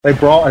They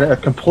brought a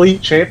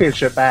complete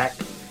championship back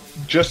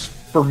just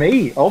for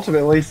me,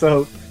 ultimately.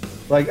 So,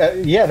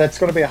 yeah, that's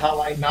going to be a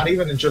highlight, not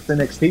even in just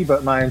NXT,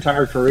 but my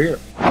entire career.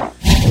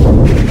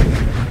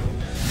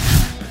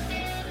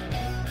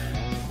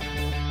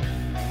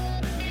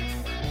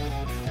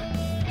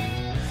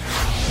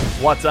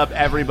 What's up,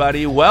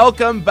 everybody?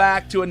 Welcome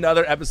back to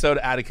another episode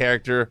of Out of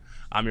Character.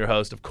 I'm your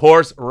host, of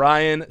course,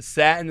 Ryan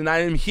Satin, and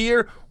I am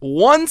here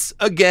once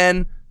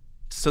again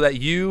so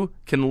that you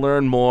can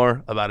learn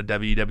more about a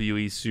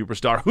WWE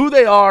superstar, who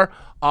they are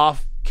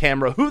off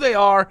camera, who they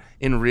are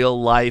in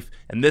real life.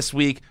 And this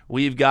week,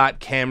 we've got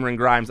Cameron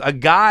Grimes, a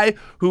guy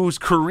whose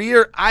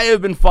career I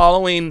have been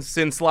following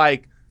since,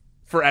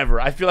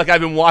 forever. I feel like I've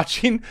been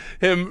watching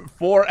him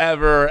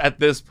forever at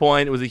this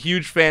point. I was a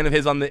huge fan of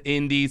his on the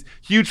Indies,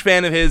 huge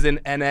fan of his in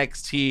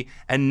NXT,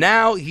 and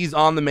now he's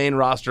on the main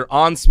roster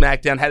on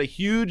SmackDown. Had a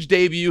huge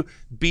debut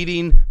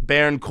beating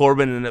Baron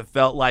Corbin, and it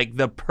felt like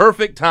the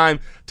perfect time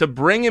to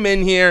bring him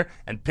in here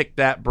and pick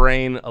that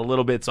brain a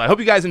little bit. So I hope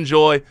you guys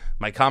enjoy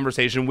my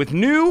conversation with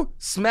new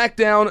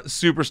SmackDown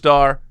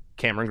superstar,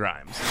 Cameron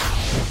Grimes.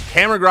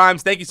 Cameron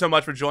Grimes, thank you so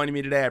much for joining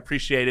me today. I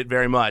appreciate it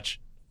very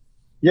much.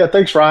 Yeah,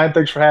 thanks, Ryan.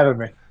 Thanks for having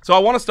me. So I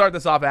want to start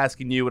this off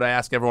asking you what I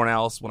ask everyone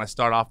else when I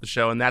start off the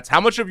show, and that's how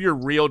much of your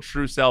real,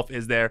 true self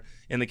is there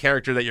in the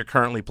character that you're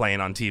currently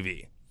playing on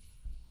TV?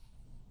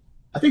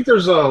 I think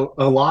there's a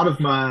lot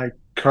of my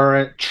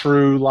current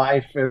true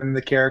life in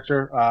the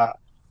character.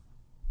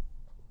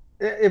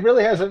 It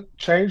really hasn't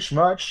changed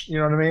much. You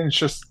know what I mean? It's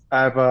just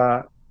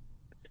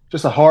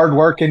just a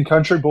hard-working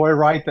country boy,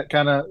 right, that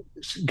kind of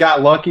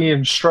got lucky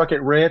and struck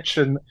it rich,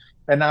 and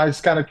I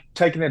was kind of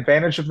taking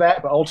advantage of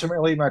that. But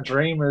ultimately, my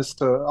dream is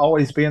to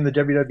always be in the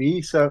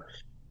WWE. So,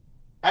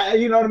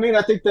 you know what I mean?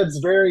 I think that's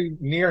very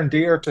near and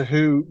dear to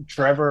who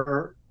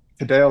Trevor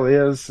Cadell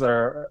is,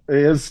 or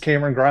is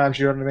Cameron Grimes.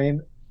 You know what I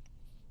mean?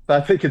 So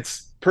I think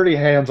it's pretty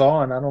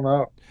hands-on. I don't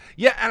know.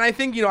 Yeah, and I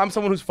think, I'm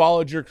someone who's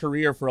followed your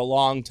career for a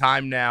long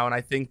time now, and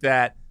I think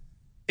that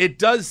it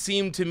does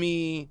seem to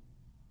me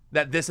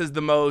that this is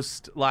the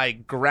most,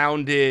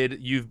 grounded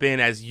you've been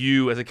as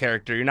you as a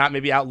character. You're not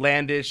maybe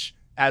outlandish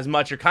as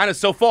much. You're kind of,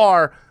 so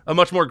far, a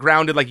much more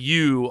grounded like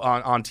you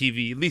on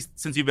TV, at least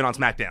since you've been on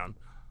SmackDown.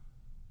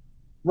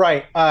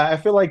 Right. I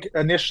feel like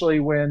initially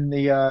when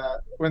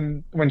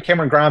when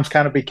Cameron Grimes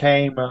kind of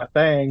became a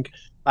thing,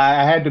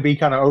 I had to be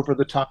kind of over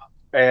the top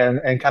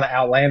and kind of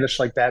outlandish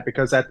like that,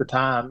 because at the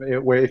time,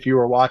 if you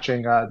were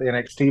watching the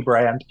NXT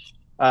brand,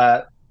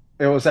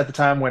 it was at the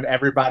time when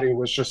everybody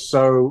was just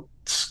so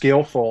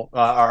skillful,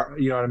 or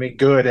you know what I mean,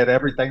 good at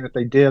everything that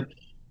they did.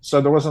 So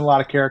there wasn't a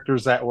lot of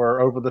characters that were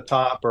over the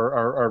top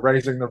or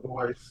raising their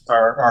voice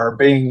or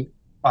being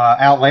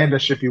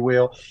outlandish, if you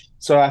will.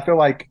 So I feel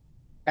like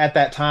at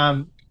that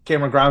time,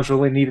 Cameron Grimes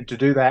really needed to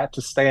do that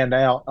to stand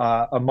out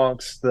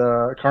amongst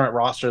the current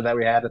roster that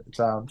we had at the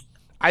time.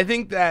 I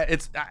think that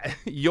it's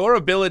your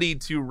ability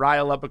to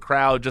rile up a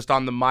crowd just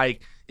on the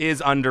mic is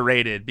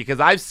underrated, because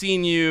I've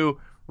seen you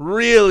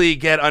really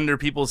get under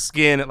people's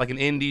skin at like an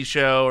indie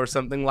show or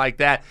something like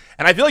that,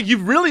 and I feel like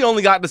you've really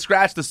only gotten to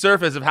scratch the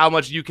surface of how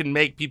much you can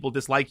make people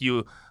dislike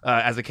you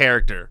as a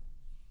character.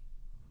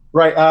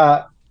 Right.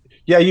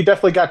 Yeah, you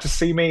definitely got to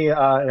see me in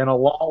a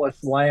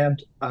lawless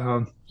land,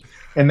 and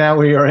now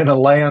we are in a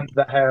land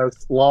that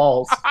has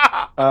laws.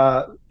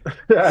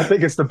 I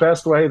think it's the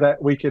best way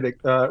that we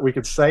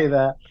could say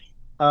that.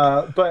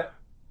 But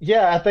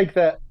yeah, I think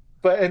that.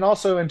 And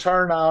also in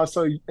turn, I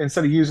also,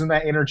 instead of using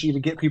that energy to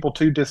get people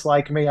to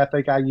dislike me, I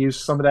think I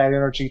used some of that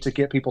energy to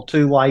get people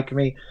to like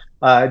me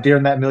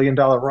during that $1 million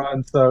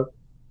run. So,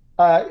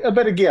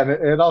 but again,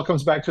 it all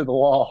comes back to the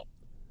law.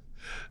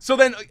 So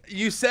then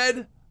you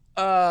said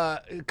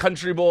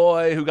country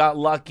boy who got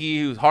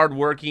lucky, who's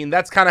hardworking.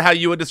 That's kind of how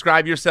you would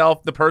describe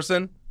yourself, the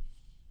person?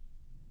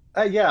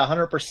 Yeah,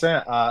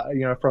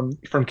 100%.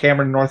 From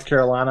Cameron, North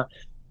Carolina.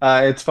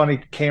 It's funny,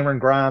 Cameron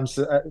Grimes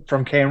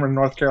from Cameron,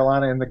 North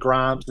Carolina, and the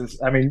Grimes is,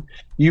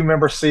 you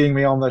remember seeing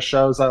me on the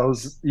shows. I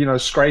was,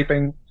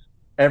 scraping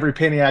every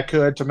penny I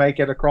could to make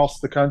it across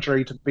the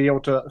country to be able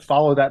to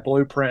follow that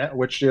blueprint,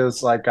 which is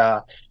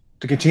to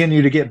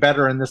continue to get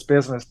better in this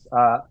business.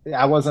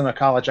 I wasn't a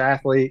college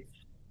athlete.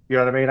 You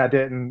know what I mean? I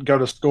didn't go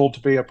to school to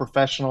be a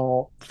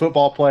professional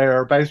football player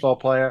or baseball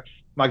player.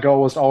 My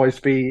goal was to always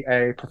be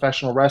a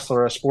professional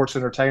wrestler, a sports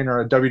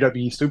entertainer, a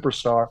WWE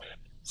superstar.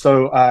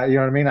 So, you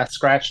know what I mean? I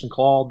scratched and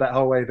clawed that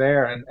whole way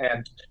there,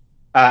 and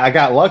I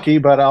got lucky,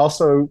 but I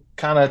also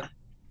kind of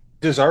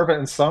deserve it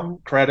in some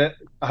credit.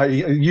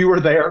 You were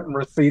there in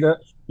Reseda.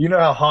 You know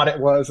how hot it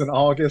was in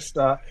August.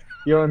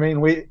 You know what I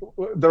mean?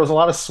 There was a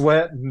lot of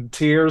sweat and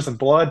tears and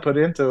blood put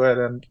into it,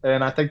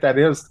 and I think that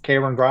is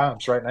Cameron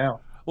Grimes right now.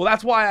 Well,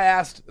 that's why I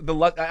asked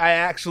I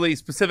actually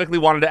specifically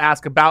wanted to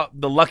ask about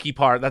the lucky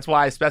part. That's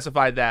why I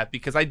specified that,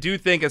 because I do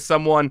think, as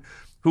someone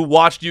who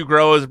watched you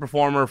grow as a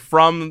performer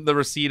from the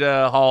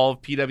Reseda Hall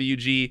of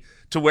PWG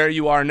to where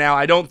you are now,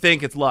 I don't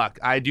think it's luck.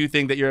 I do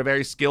think that you're a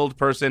very skilled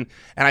person,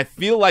 and I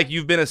feel like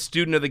you've been a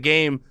student of the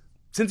game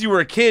since you were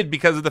a kid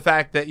because of the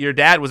fact that your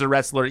dad was a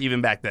wrestler even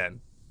back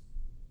then.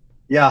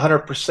 Yeah,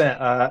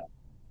 100%.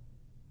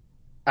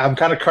 I'm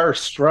kind of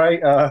cursed,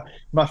 right?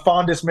 My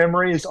fondest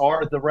memories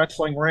are the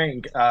wrestling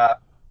ring,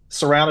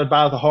 surrounded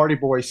by the Hardy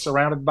Boys,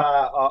 surrounded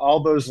by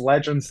all those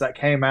legends that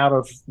came out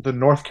of the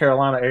North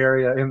Carolina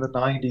area in the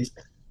 '90s.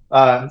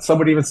 Some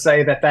would even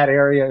say that that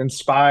area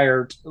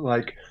inspired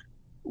like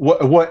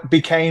what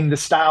became the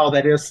style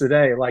that is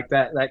today, like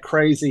that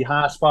crazy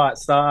high spot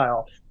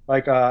style.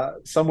 Like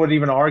some would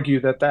even argue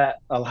that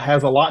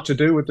has a lot to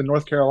do with the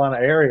North Carolina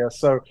area.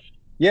 So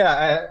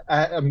yeah,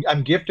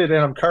 I'm gifted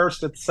and I'm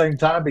cursed at the same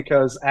time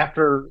because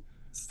after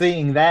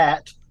seeing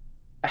that,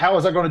 how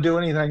was I going to do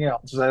anything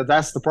else?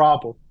 That's the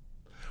problem.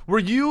 Were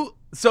you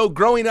so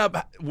growing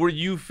up? Were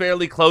you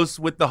fairly close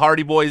with the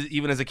Hardy Boys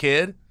even as a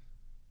kid?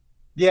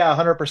 Yeah,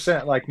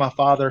 100%. Like my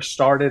father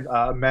started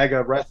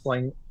Mega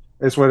Wrestling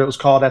is what it was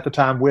called at the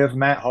time with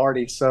Matt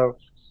Hardy. So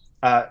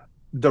uh,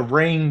 the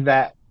ring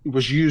that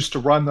was used to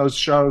run those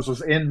shows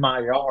was in my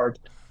yard.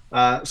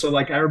 So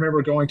like I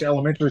remember going to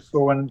elementary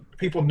school and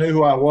people knew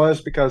who I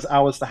was because I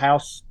was the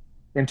house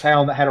in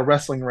town that had a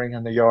wrestling ring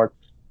in the yard.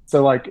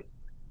 So like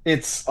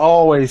it's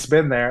always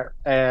been there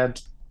and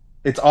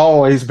it's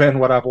always been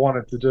what I've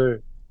wanted to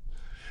do.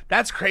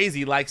 That's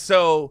crazy. Like,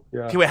 so,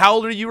 Yeah. okay, wait, how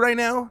old are you right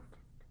now?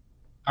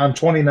 I'm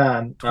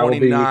 29. I will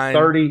be 29.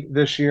 30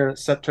 this year,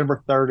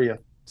 September 30th.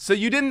 So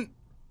you didn't,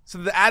 so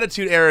the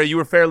Attitude Era, you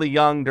were fairly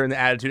young during the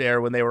Attitude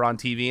Era when they were on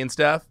TV and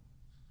stuff.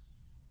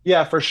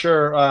 Yeah, for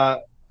sure.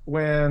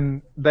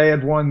 When they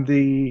had won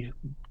the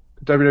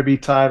WWE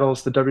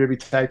titles, the WWE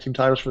tag team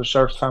titles for the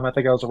first time, I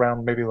think I was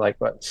around maybe like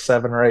what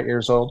 7 or 8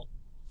 years old.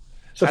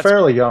 So That's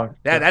fairly young.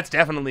 Yeah, that's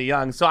definitely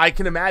young. So I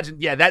can imagine.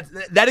 Yeah,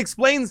 that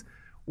explains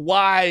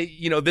why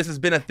this has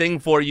been a thing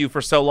for you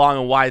for so long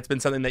and why it's been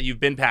something that you've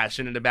been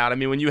passionate about. I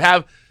mean, when you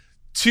have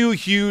two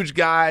huge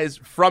guys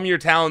from your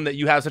town that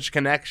you have such a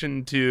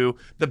connection to,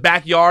 the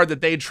backyard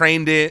that they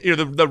trained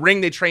in, the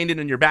ring they trained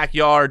in your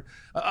backyard,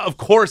 of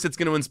course it's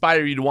going to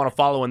inspire you to want to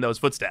follow in those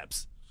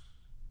footsteps.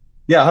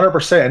 Yeah,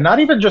 100%. And not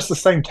even just the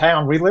same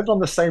town. We lived on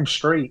the same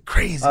street.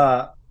 Crazy.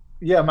 Uh,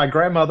 yeah, my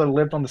grandmother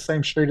lived on the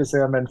same street as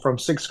them, and from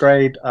sixth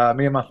grade,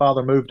 me and my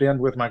father moved in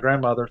with my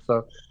grandmother.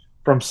 So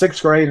from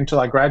sixth grade until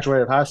I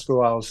graduated high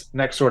school, I was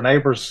next door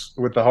neighbors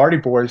with the Hardy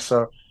Boys.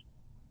 So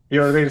you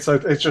know what I mean? So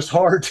it's just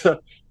hard to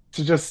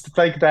just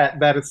think that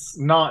it's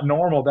not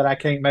normal that I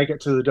can't make it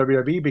to the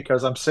WWE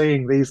because I'm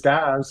seeing these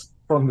guys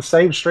from the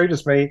same street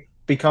as me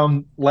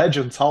become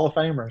legends, Hall of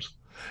Famers.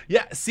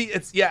 Yeah, see,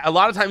 a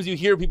lot of times you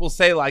hear people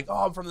say like,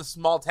 "Oh, I'm from this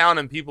small town,"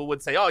 and people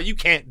would say, "Oh, you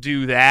can't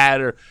do that,"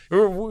 or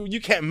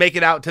 "You can't make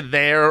it out to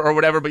there," or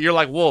whatever. But you're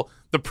like, "Well,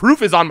 the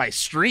proof is on my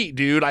street,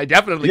 dude. I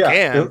definitely Yeah,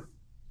 can."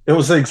 it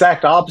was the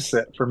exact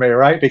opposite for me,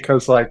 right?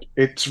 Because like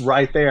it's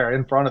right there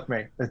in front of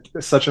me.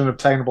 It's such an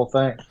obtainable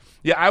thing.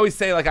 Yeah, I always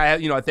say like I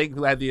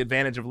think I had the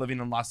advantage of living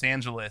in Los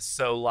Angeles,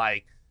 so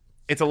like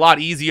it's a lot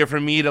easier for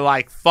me to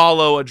like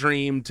follow a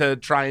dream to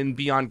try and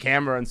be on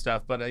camera and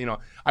stuff. But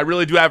I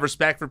really do have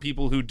respect for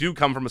people who do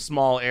come from a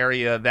small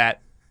area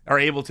that are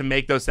able to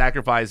make those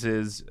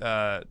sacrifices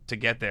to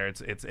get there.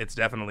 It's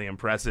definitely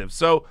impressive.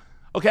 So,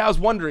 okay, I was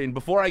wondering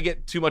before I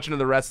get too much into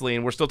the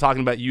wrestling, we're still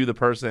talking about you, the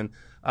person.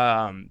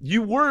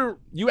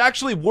 You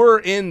actually were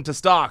into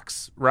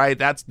stocks, right?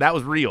 That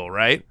was real,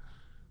 right?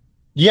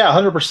 Yeah,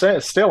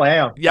 100%. Still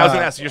am. Yeah, I was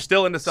gonna ask. You're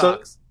still into So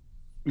stocks.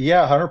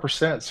 yeah,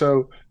 100%.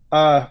 So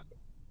uh,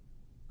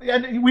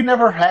 yeah, we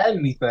never had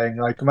anything.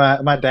 Like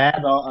my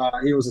dad,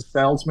 he was a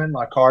salesman,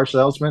 a car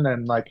salesman,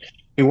 and like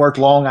he worked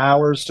long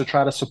hours to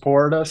try to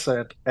support us,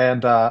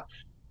 and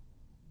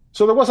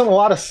so there wasn't a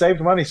lot of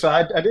saved money. So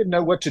I didn't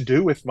know what to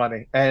do with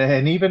money,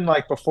 and even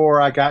like before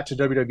I got to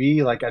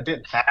WWE, like I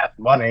didn't have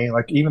money.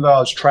 Like even though I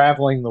was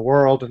traveling the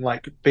world and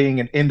like being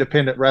an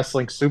independent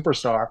wrestling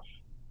superstar,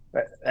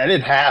 I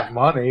didn't have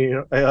money.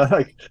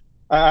 Like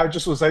I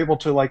just was able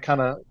to like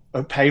kind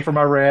of pay for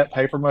my rent,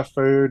 pay for my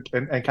food,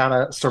 and kind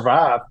of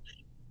survive.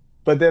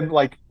 But then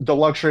like the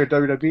luxury of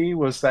WWE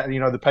was that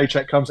the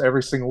paycheck comes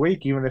every single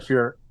week, even if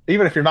you're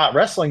not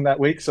wrestling that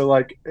week. So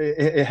like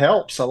it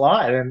helps a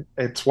lot and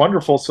it's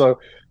wonderful. So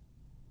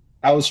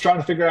I was trying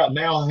to figure out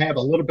now I have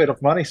a little bit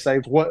of money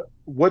saved.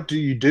 What do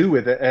you do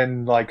with it?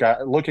 And like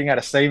looking at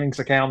a savings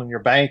account in your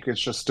bank is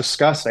just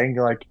disgusting.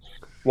 Like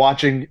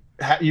watching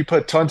how you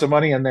put tons of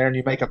money in there and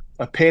you make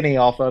a penny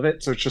off of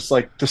it. So it's just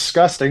like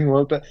disgusting.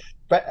 Well,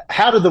 but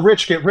how do the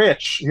rich get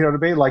rich? You know what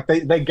I mean? Like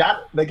they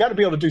got to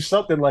be able to do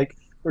something. Like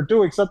they're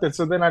doing something.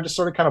 So then I just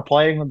started kind of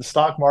playing with the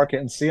stock market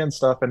and seeing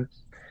stuff. And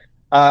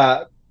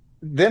uh,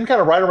 then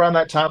kind of right around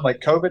that time, like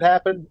COVID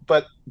happened.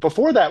 But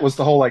before that was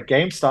the whole like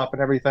GameStop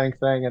and everything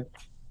thing.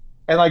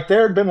 And like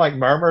there had been like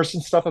murmurs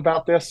and stuff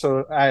about this.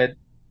 So I had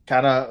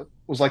kind of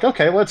was like,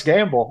 okay, let's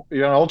gamble.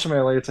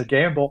 Ultimately it's a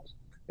gamble.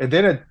 And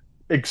then it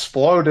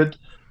exploded.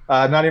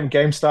 Not even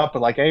GameStop,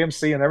 but like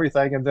AMC and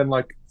everything. And then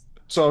like,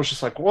 so I was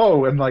just like,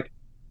 whoa. And like,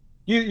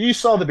 you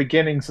saw the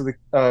beginnings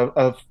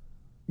of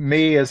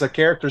me as a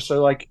character,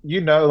 so like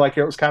like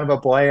it was kind of a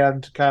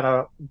bland, kind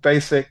of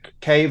basic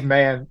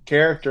caveman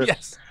character.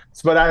 Yes.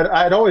 But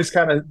I'd always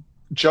kind of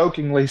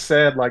jokingly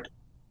said like,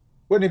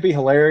 wouldn't it be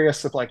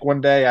hilarious if like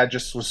one day I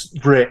just was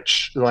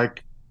rich,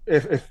 like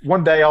if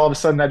one day all of a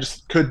sudden I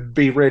just could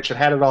be rich and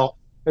had it all.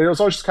 It was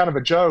always just kind of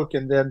a joke.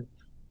 And then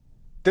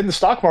the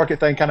stock market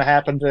thing kind of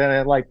happened, and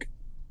it like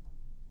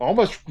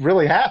almost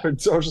really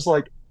happened. So I was just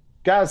like,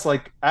 guys,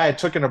 like I had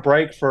taken a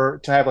break to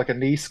have like a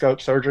knee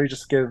scope surgery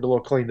just to get it a little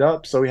cleaned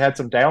up. So we had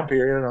some down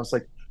period, and I was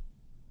like,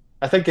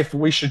 I think if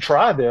we should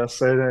try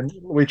this, and then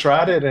we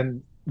tried it,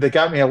 and they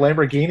got me a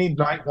Lamborghini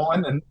night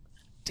one, and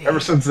ever Damn.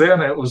 since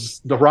then it was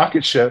the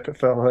rocket ship. It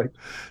felt like.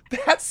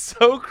 That's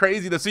so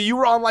crazy though. So you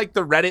were on like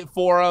the Reddit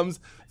forums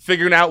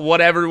figuring out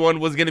what everyone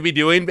was going to be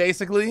doing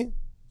basically?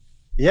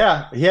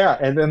 Yeah, yeah.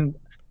 And then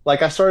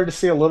like I started to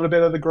see a little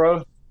bit of the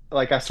growth.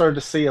 Like I started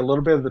to see a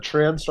little bit of the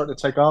trend starting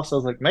to take off. So I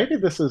was like, maybe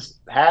this is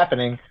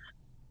happening.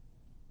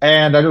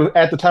 And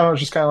at the time, I was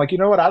just kind of like, you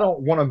know what? I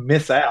don't want to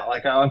miss out.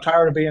 Like I'm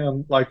tired of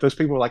being like those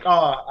people were like,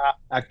 oh,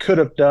 I could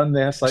have done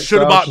this. Like Should so,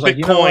 have I was bought just like,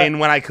 you know what? Bitcoin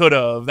when I could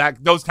have.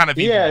 That those kind of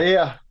Yeah, people.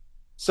 yeah.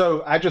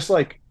 So I just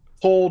like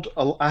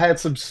I had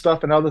some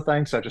stuff and other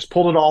things. So I just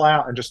pulled it all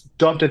out and just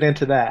dumped it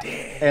into that.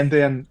 And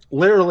then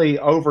literally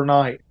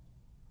overnight,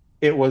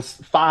 it was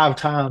 5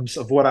 times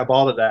of what I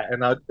bought it at,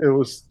 and it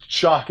was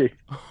shocking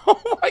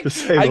Oh my, to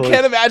say I the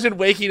can't least. imagine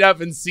waking up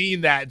and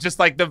seeing that. Just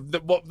like the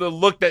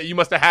look that you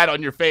must have had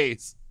on your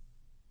face.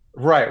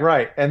 Right,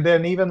 right. And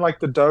then even like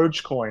the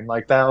Dogecoin,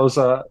 like that was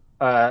I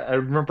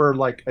remember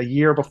like a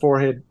year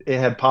before it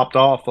had popped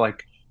off,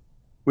 like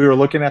we were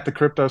looking at the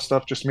crypto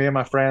stuff, just me and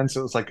my friends.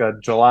 It was like a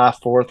July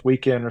 4th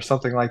weekend or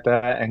something like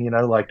that. And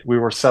like we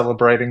were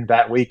celebrating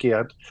that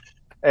weekend.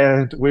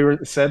 And we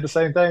were said the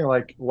same thing,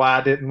 like,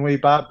 why didn't we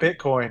buy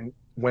Bitcoin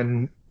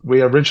when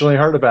we originally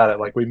heard about it?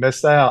 Like we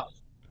missed out.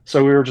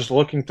 So we were just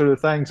looking through the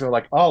things and we're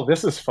like, oh,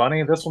 this is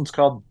funny. This one's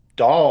called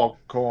Dog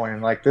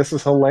Coin. Like this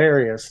is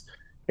hilarious.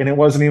 And it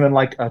wasn't even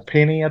like a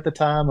penny at the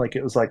time. Like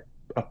it was like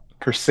a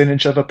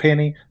percentage of a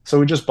penny. So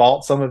we just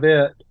bought some of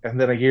it. And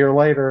then a year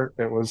later,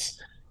 it was,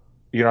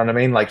 you know what I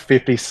mean? Like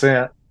 50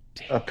 cent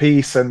a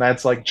piece. And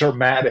that's like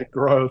dramatic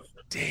growth.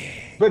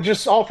 Dang. But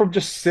just all from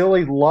just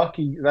silly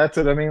lucky. That's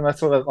it. I mean, that's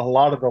what a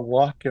lot of the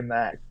luck in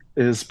that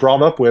is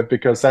brought up with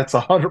because that's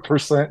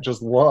 100%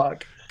 just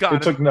luck. It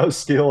God, took no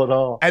skill at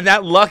all. and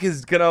that luck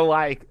is gonna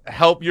like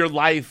help your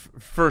life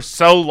for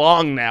so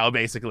long now,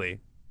 basically.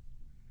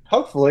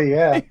 Hopefully,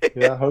 yeah,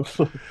 yeah.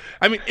 Hopefully,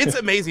 I mean, it's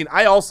amazing.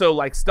 I also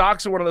like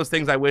stocks are one of those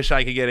things I wish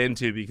I could get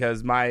into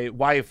because my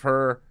wife,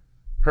 her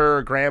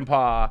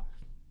grandpa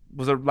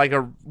was like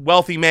a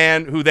wealthy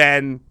man who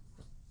then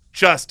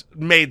just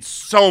made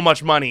so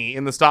much money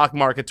in the stock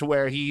market to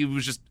where he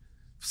was just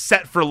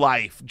set for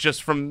life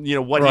just from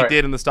what he right.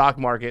 did in the stock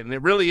market. And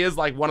it really is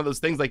like one of those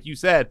things, like you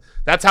said,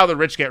 that's how the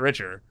rich get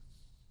richer.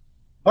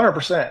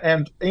 100%.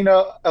 And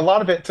a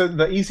lot of it. To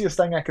the easiest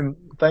thing I can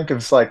think of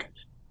is like,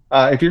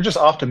 if you're just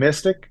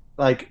optimistic,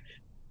 like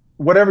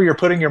whatever you're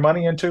putting your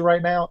money into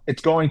right now,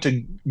 it's going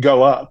to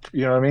go up.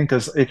 You know what I mean?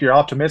 Because if you're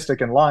optimistic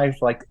in life,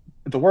 like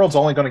the world's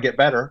only going to get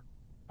better,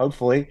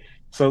 hopefully.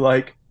 So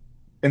like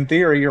in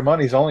theory, your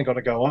money's only going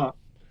to go up.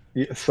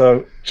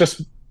 So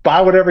just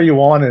buy whatever you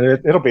want, and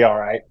it'll be all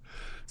right.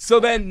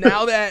 So then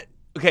now that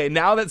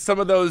some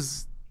of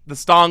those the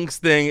stonks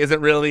thing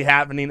isn't really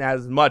happening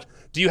as much,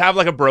 do you have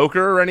like a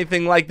broker or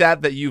anything like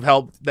that you've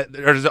helped, that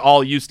or is it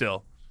all you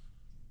still?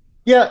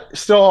 Yeah,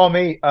 still all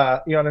me. You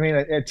know what I mean?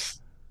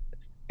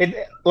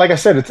 It like I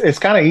said, it's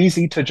kind of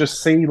easy to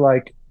just see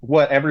like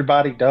what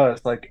everybody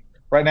does. Like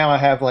right now, I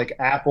have like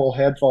Apple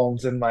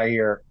headphones in my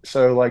ear,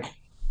 so like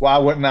why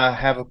wouldn't I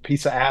have a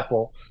piece of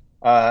Apple?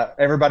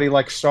 Everybody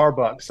likes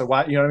Starbucks, so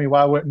why you know what I mean?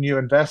 Why wouldn't you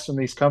invest in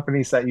these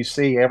companies that you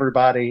see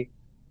everybody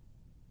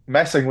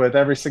messing with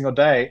every single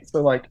day?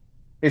 So like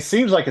it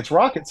seems like it's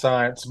rocket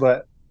science,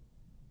 but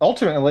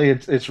ultimately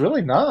it's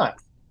really not.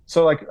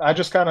 So like I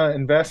just kind of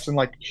invest in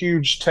like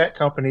huge tech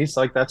companies.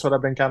 Like that's what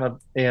I've been kind of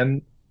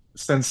in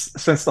since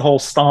the whole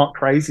stonk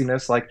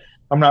craziness. Like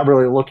I'm not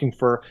really looking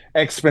for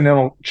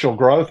exponential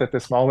growth at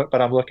this moment,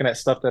 but I'm looking at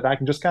stuff that I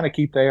can just kind of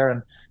keep there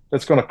and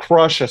that's going to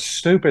crush a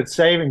stupid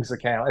savings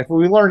account. If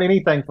we learn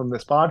anything from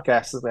this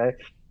podcast today,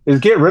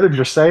 is get rid of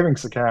your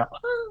savings account.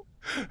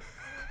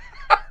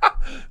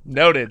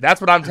 Noted.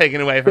 That's what I'm taking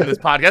away from this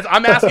podcast.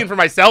 I'm asking for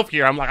myself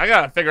here. I'm like, I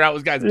gotta figure out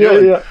what this guy's Yeah,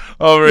 doing yeah,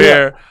 over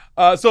yeah.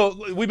 here.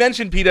 So we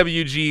mentioned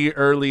PWG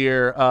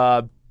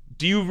earlier.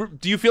 Do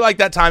you feel like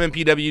that time in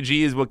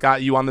PWG is what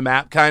got you on the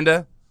map,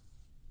 kinda?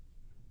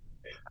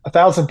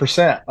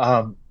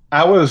 1,000%.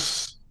 I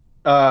was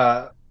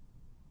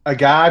a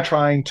guy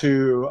trying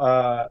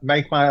to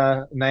make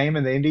my name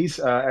in the Indies.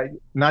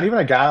 Not even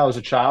a guy. I was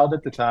a child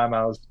at the time.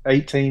 I was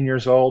 18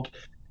 years old,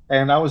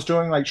 and I was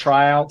doing like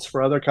tryouts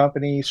for other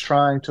companies,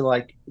 trying to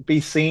like be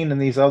seen in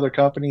these other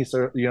companies.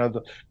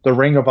 The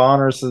Ring of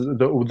Honors,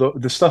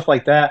 the stuff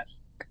like that.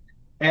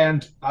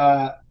 And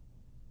I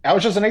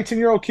was just an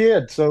 18-year-old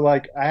kid, so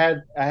like I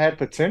had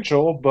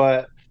potential,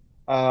 but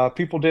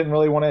people didn't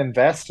really want to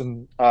invest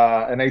in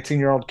an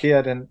 18-year-old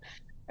kid,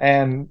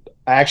 and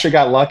I actually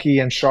got lucky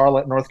in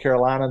Charlotte, North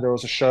Carolina. There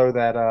was a show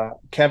that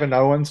Kevin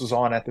Owens was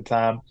on at the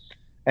time,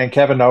 And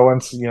Kevin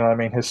Owens, I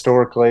mean,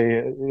 historically,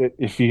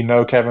 if you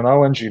know Kevin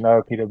Owens, you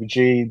know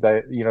PWG.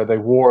 They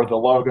wore the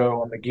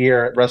logo on the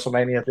gear at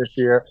WrestleMania this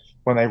year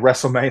when they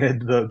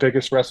WrestleMania'd the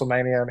biggest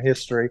WrestleMania in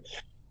history.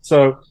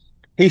 So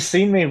he's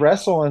seen me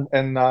wrestle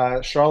in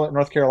Charlotte,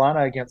 North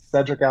Carolina against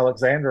Cedric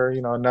Alexander,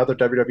 another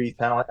WWE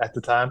talent at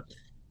the time.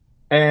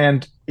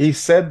 And he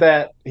said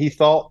that he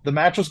thought the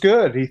match was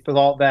good. He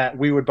thought that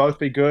we would both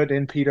be good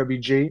in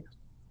PWG.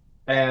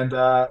 And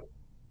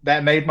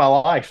that made my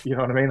life. You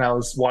know what I mean? I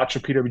was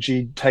watching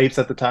PWG tapes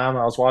at the time.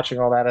 I was watching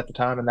all that at the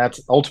time. And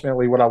that's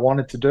ultimately what I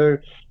wanted to do.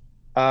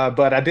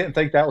 But I didn't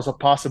think that was a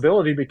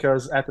possibility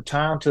because at the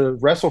time to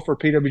wrestle for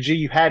PWG,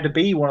 you had to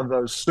be one of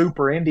those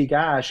super indie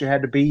guys. You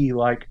had to be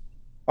like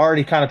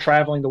already kind of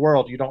traveling the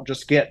world. You don't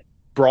just get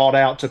brought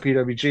out to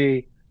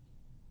PWG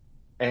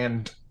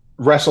and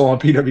wrestle on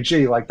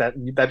PWG like that.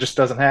 That just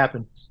doesn't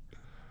happen.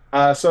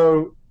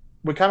 So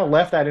we kind of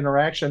left that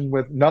interaction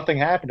with nothing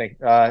happening.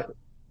 I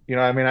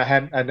mean,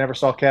 I never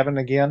saw Kevin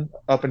again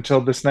up until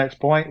this next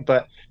point.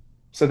 But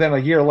so then a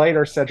year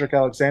later, Cedric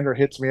Alexander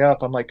hits me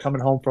up. I'm like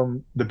coming home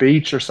from the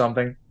beach or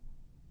something.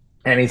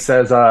 And he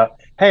says,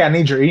 hey, I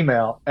need your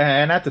email.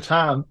 And at the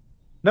time,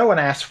 no one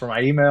asked for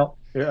my email.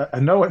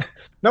 No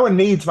one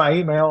needs my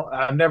email.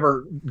 I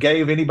never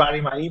gave anybody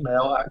my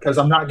email because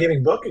I'm not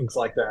getting bookings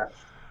like that.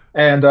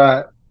 And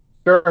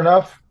sure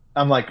enough,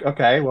 I'm like,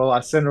 okay, well,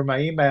 I send her my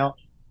email.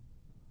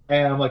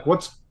 And I'm like,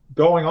 what's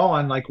going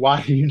on? Like,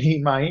 why do you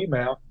need my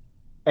email?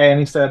 And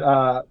he said,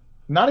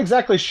 not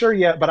exactly sure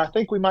yet, but I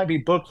think we might be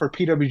booked for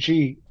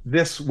PWG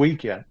this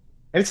weekend.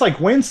 And it's like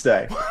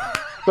Wednesday.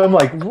 So I'm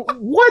like,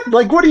 what?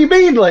 Like, what do you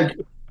mean? Like,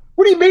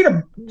 what do you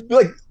mean?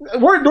 Like,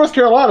 we're in North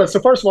Carolina. So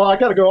first of all, I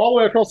got to go all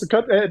the way across the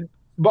country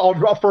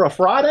for a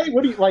Friday.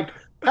 What do you like?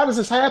 How does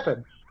this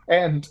happen?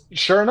 And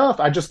sure enough,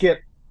 I just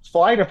get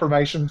flight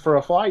information for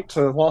a flight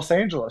to Los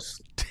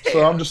Angeles. Damn.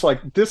 So I'm just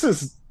like, this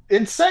is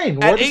insane.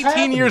 What At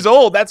 18 years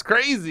old, that's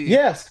crazy.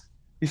 Yes.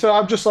 So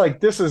I'm just like,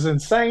 this is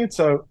insane.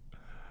 So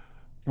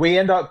we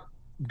end up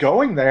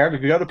going there to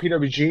go to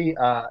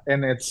PWG,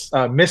 and it's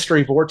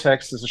Mystery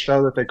Vortex is a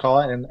show that they call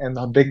it. And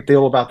the big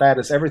deal about that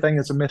is everything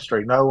is a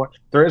mystery.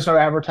 There is no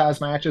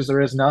advertised matches.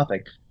 There is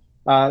nothing.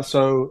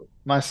 So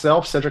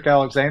myself, Cedric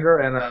Alexander,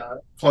 and a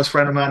close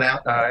friend of mine,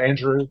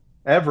 Andrew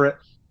Everett,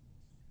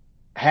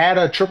 had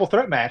a triple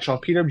threat match on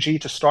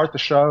PWG to start the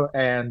show.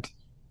 And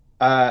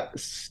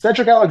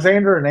Cedric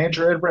Alexander and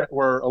Andrew Everett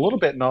were a little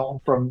bit known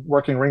from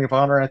working Ring of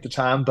Honor at the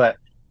time, but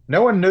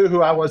no one knew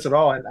who I was at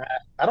all. And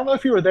I don't know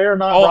if you were there or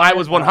not. Oh, Ryan. I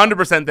was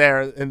 100%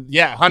 there. And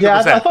yeah, 100%.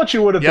 Yeah, I thought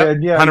you would have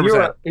been. Yeah,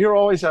 100%. You were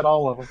always at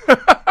all of them.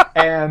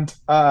 And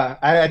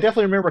I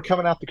definitely remember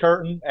coming out the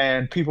curtain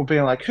and people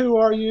being like, who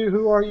are you?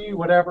 Who are you?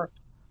 Whatever.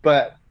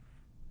 But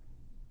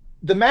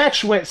the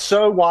match went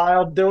so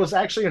wild. There was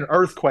actually an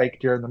earthquake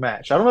during the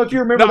match. I don't know if you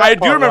remember that. I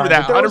do remember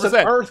that. 100%. There was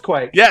an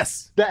earthquake.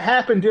 Yes. That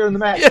happened during the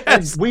match.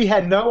 Yes. And we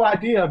had no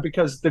idea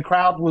because the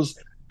crowd was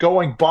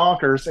going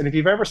bonkers. And if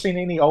you've ever seen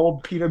any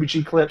old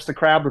PWG clips, the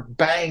crowd would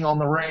bang on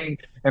the ring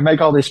and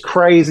make all this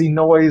crazy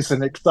noise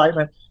and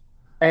excitement.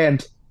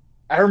 And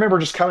I remember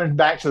just coming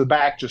back to the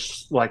back,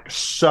 just like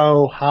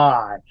so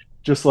high,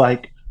 just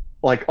like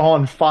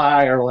on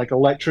fire, like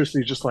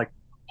electricity, just like,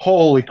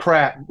 holy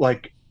crap.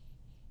 Like,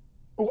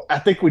 I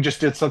think we just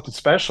did something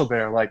special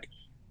there. Like,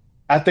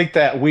 I think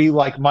that we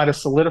might have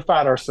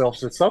solidified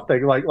ourselves at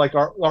something. Like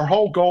our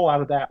whole goal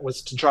out of that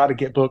was to try to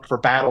get booked for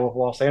Battle of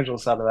Los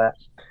Angeles out of that.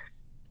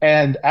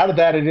 And out of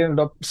that, it ended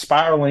up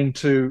spiraling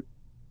to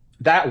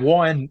that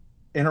one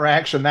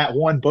interaction, that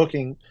one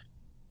booking.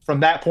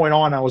 From that point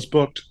on, I was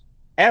booked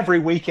every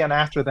weekend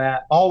after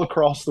that, all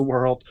across the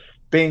world,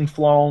 being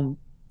flown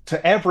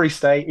to every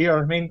state. You know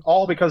what I mean?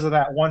 All because of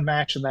that one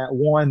match and that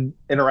one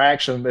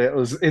interaction. It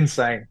was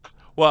insane.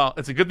 Well,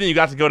 it's a good thing you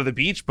got to go to the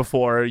beach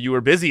before you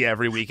were busy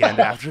every weekend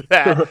after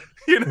that.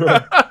 You know?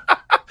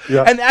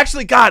 Yeah. And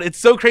actually, God, it's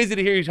so crazy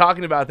to hear you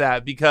talking about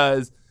that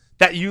because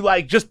that you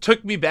just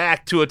took me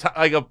back to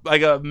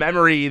a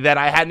memory that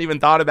I hadn't even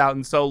thought about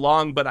in so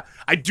long. But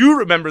I do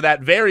remember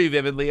that very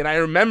vividly, and I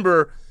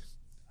remember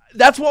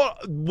that's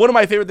one of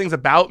my favorite things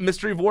about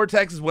Mystery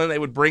Vortex is when they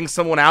would bring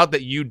someone out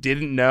that you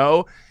didn't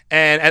know.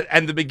 And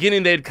at the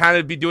beginning, they'd kind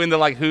of be doing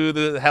who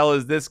the hell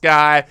is this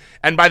guy?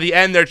 And by the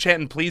end, they're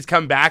chanting, please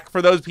come back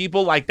for those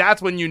people.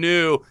 That's when you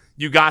knew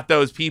you got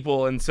those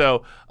people. And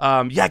so,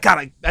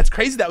 God, that's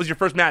crazy. That was your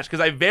first match because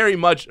I very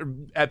much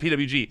at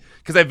PWG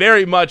because I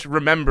very much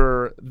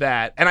remember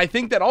that. And I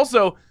think that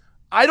also,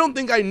 I don't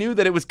think I knew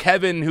that it was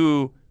Kevin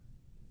who,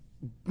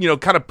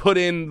 kind of put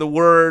in the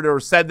word or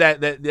said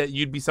that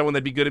you'd be someone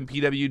that'd be good in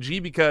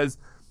PWG because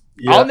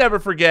I'll never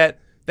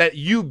forget that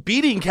you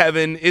beating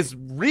Kevin is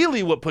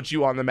really what puts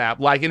you on the map.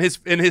 Like in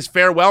his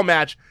farewell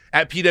match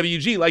at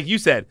PWG, like you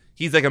said,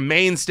 he's like a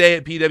mainstay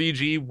at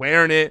PWG,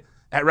 wearing it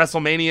at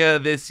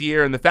WrestleMania this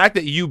year. And the fact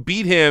that you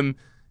beat him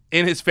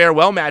in his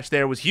farewell match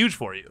there was huge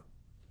for you.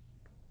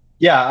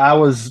 Yeah, I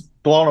was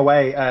blown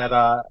away at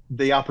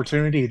the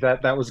opportunity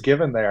that was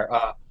given there.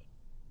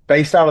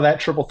 based out of that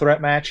triple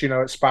threat match,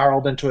 it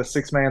spiraled into a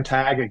 6-man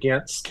tag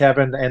against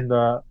Kevin and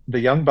the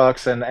Young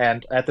Bucks, and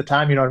at the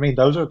time,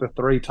 those are the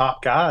three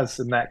top guys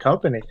in that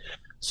company.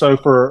 So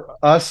for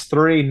us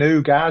three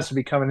new guys to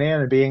be coming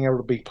in and being able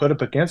to be put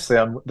up against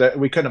them, that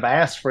we couldn't have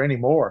asked for any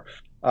more.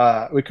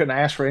 We couldn't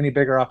ask for any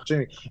bigger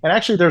opportunity. And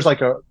actually, there's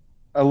like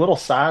a little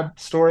side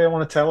story I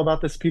want to tell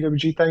about this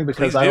PWG thing,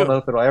 because I don't know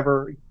if it'll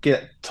ever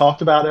get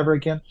talked about ever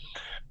again.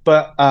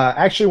 But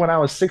actually, when I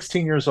was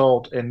 16 years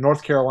old in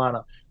North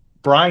Carolina,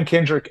 Brian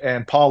Kendrick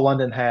and Paul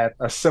London had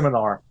a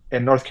seminar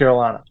in North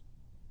Carolina.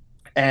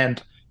 And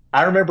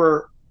I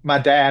remember my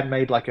dad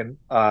made like an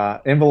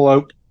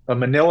envelope, a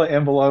manila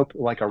envelope,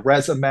 like a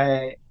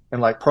resume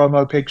and like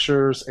promo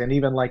pictures, and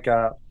even like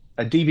a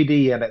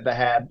DVD in it that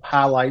had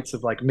highlights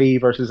of like me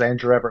versus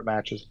Andrew Everett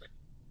matches.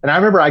 And I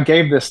remember I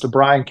gave this to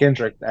Brian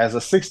Kendrick as a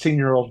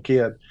 16-year-old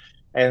kid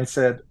and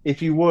said,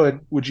 if you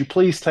would you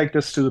please take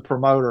this to the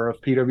promoter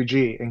of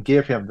PWG and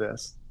give him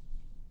this?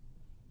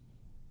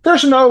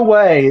 There's no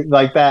way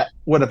like that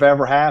would have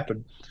ever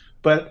happened.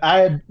 But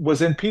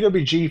was in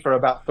PWG for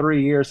about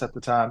 3 years at the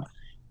time.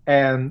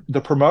 And the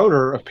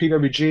promoter of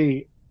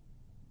PWG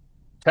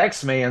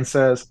texts me and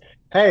says,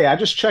 hey, I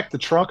just checked the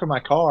trunk of my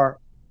car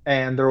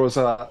and there was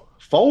a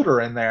folder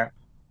in there.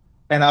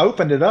 And I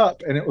opened it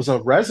up and it was a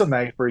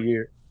resume for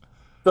you.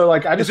 So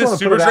like, I just want to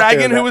Super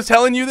Dragon who was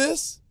telling you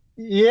this?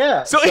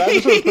 Yeah. So he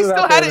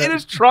still had it in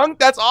his trunk?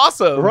 That's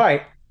awesome.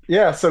 Right.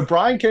 Yeah. So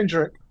Brian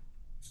Kendrick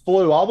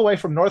flew all the way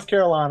from North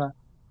Carolina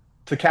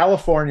to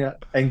California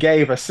and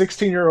gave a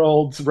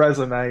 16-year-old's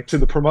resume to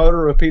the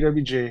promoter of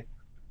PWG.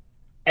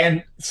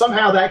 And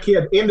somehow that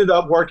kid ended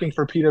up working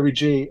for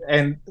PWG.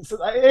 And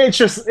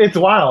it's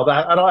wild.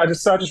 I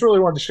just really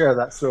wanted to share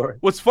that story.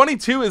 What's funny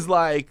too is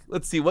like,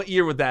 let's see, what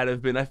year would that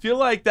have been? I feel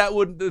like that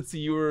would, let's see,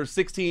 you were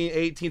 16,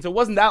 18, so it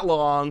wasn't that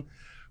long,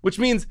 which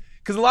means,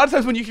 because a lot of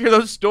times when you hear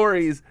those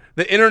stories,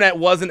 the internet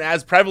wasn't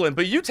as prevalent,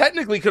 but you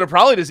technically could have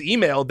probably just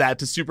emailed that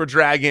to Super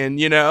Dragon,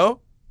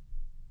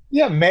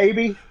 Yeah,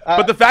 maybe.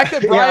 But the fact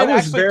that Brian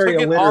actually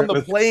took it on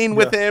the plane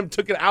with him,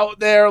 took it out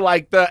there,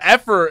 like the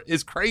effort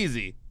is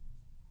crazy.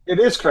 It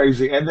is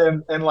crazy. And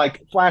then,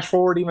 like, flash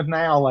forward even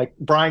now, like,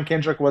 Brian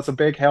Kendrick was a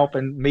big help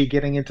in me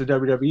getting into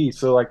WWE.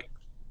 So, like,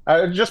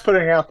 just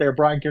putting it out there,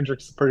 Brian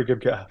Kendrick's a pretty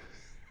good guy.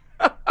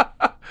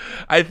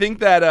 I think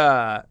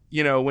that,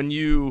 when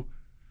you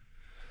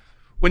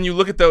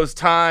look at those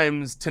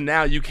times to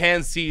now, you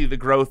can see the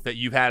growth that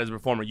you've had as a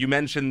performer. You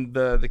mentioned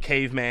the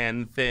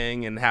caveman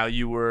thing and how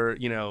you were,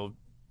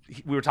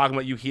 we were talking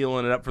about you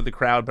healing it up for the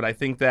crowd, but I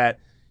think that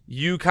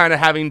you kind of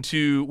having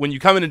to, when you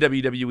come into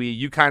WWE,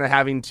 you kind of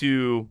having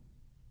to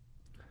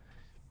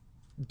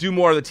do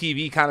more of the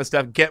TV kind of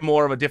stuff, get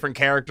more of a different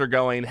character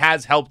going,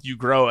 has helped you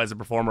grow as a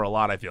performer a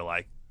lot, I feel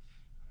like.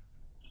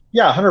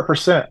 Yeah,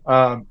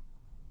 100%.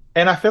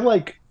 And I feel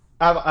like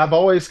I've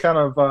always kind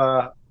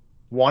of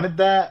wanted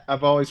that.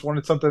 I've always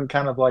wanted something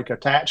kind of like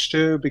attached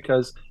to,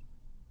 because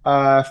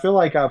I feel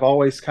like I've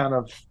always kind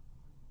of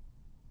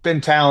been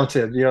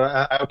talented.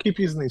 I'll keep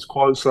using these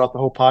quotes throughout the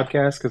whole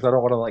podcast because I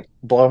don't want to like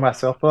blow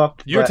myself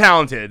up. You're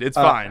talented. It's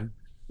fine.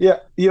 Yeah,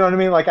 you know what I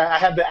mean? Like I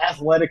have the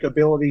athletic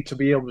ability to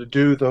be able to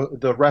do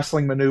the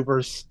wrestling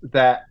maneuvers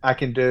that I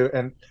can do.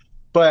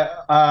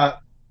 But I've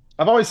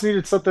always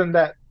needed something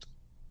that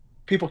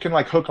people can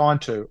like hook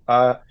onto.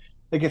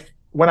 Like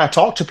when I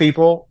talk to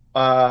people,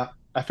 I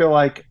feel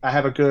like I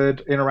have a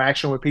good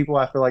interaction with people.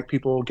 I feel like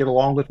people get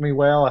along with me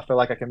well. I feel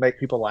like I can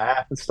make people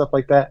laugh and stuff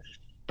like that.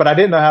 But I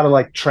didn't know how to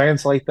like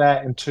translate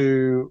that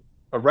into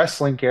a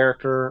wrestling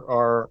character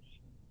or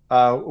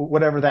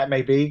whatever that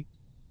may be.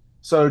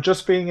 So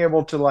just being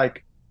able to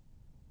like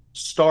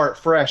start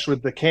fresh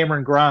with the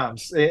Cameron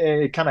Grimes,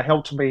 it kind of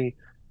helped me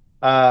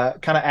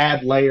kind of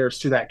add layers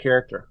to that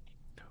character.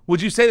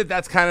 Would you say that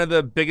that's kind of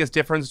the biggest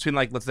difference between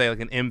like, let's say like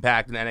an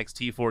Impact and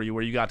NXT for you,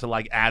 where you got to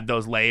like add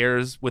those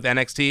layers with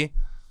NXT?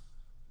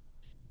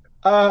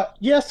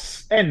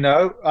 Yes and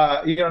no.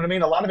 You know what I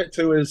mean? A lot of it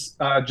too is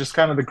just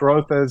kind of the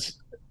growth as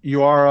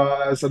you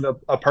are as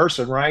a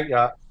person, right?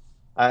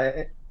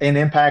 In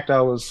Impact,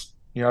 I was,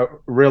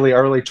 really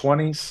early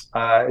 20s.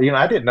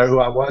 I didn't know who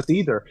I was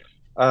either.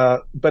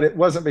 But it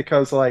wasn't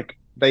because like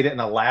they didn't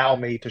allow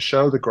me to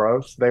show the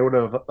growth. They would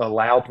have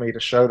allowed me to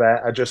show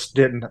that. I just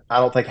didn't, I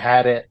don't think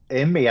had it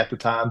in me at the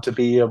time to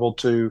be able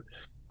to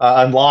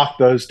unlock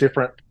those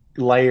different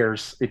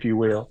layers, if you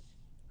will.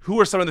 Who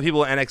are some of the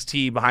people at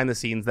NXT behind the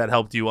scenes that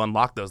helped you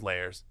unlock those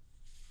layers?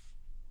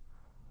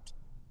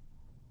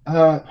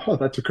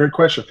 That's a great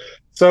question.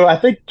 So I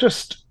think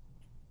just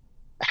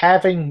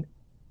having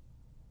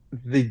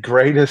the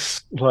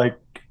greatest like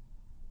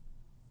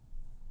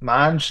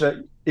minds,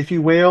 if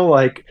you will,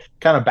 like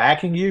kind of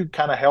backing you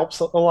kind of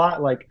helps a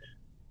lot. Like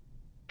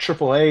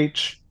Triple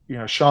H,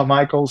 Shawn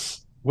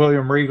Michaels,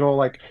 William Regal,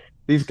 like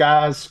these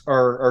guys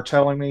are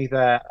telling me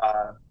that,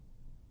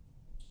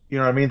 you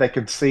know what I mean? They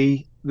could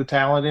see the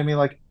talent in me.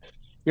 Like,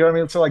 you know what I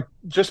mean? So like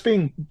just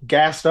being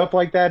gassed up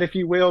like that, if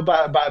you will,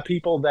 by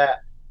people that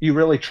you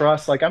really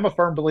trust. Like I'm a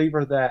firm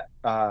believer that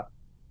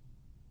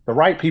the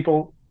right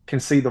people can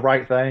see the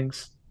right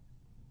things.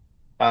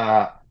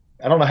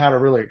 I don't know how to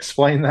really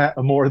explain that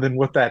more than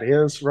what that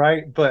is,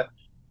 right? But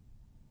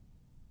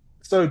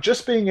so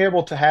just being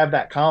able to have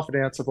that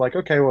confidence of like,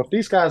 okay, well, if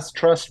these guys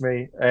trust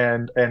me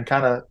and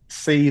kind of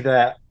see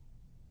that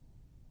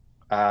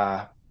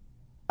uh,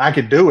 I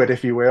could do it,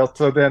 if you will,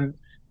 so then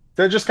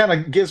that just kind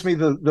of gives me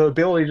the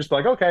ability to just be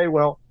like, okay,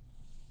 well,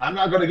 I'm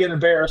not going to get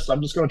embarrassed.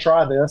 I'm just going to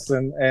try this,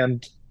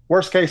 and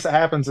worst case that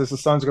happens is the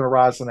sun's going to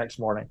rise the next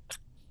morning.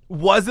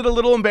 Was it a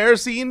little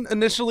embarrassing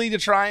initially to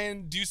try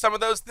and do some of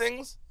those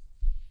things?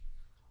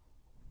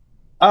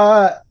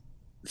 Uh,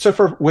 so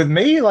for with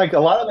me, like a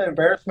lot of the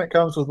embarrassment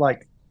comes with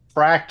like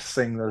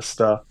practicing this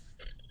stuff.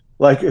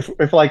 Like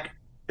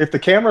if the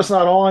camera's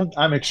not on,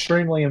 I'm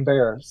extremely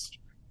embarrassed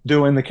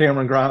doing the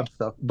Cameron Grimes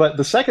stuff. But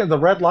the second the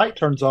red light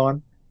turns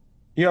on,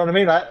 you know what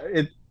I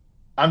mean?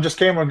 I'm just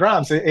Cameron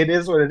Grimes. It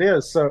is what it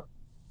is. So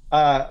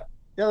yeah,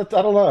 I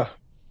don't know.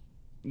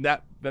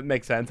 That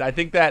makes sense. I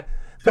think that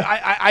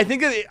I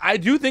think I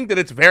do think that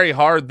it's very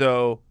hard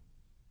though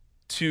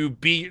to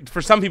be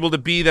for some people to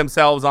be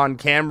themselves on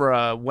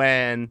camera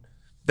when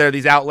they're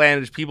these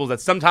outlandish people that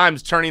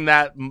sometimes turning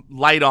that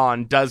light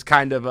on does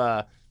kind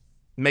of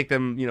make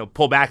them,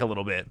 pull back a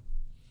little bit.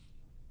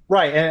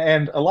 Right.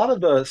 And a lot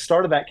of the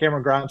start of that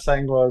Cameron Grimes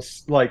thing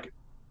was like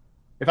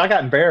if I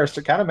got embarrassed,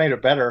 it kind of made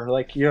it better.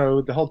 Like,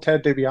 the whole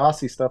Ted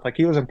DiBiase stuff, like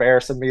he was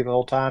embarrassing me the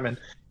whole time. And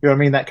you know what I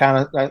mean? That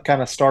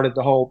kind of started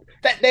the whole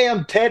that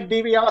damn Ted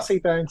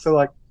DiBiase thing. So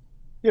like,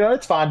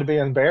 it's fine to be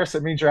embarrassed.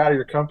 It means you're out of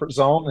your comfort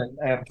zone.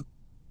 And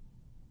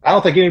I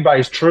don't think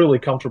anybody's truly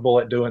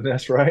comfortable at doing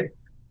this, right?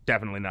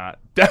 Definitely not.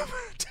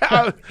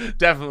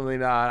 Definitely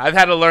not. I've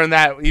had to learn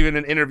that even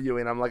in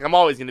interviewing. I'm like, I'm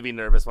always going to be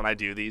nervous when I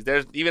do these.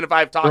 Even if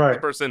I've talked to the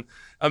person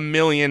a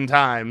million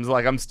times,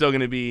 like I'm still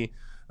going to be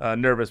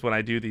nervous when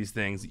I do these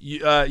things.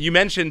 You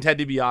mentioned Ted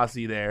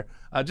DiBiase there.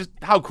 Just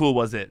how cool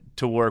was it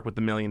to work with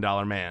the $1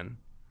 Million Man?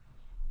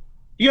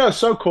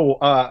 So cool.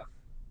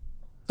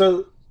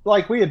 So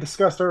like we had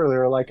discussed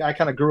earlier, like I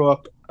kind of grew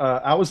up.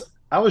 I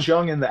was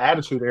young in the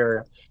Attitude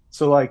Era,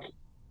 so like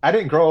I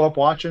didn't grow up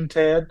watching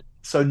Ted.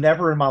 So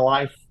never in my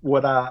life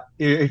would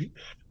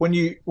when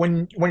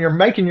you're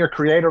making your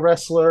creator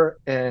wrestler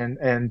and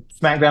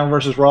SmackDown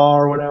versus Raw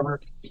or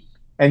whatever,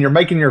 and you're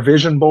making your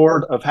vision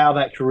board of how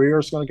that career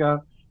is going to go.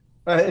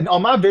 And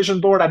on my vision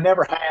board, I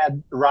never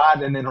had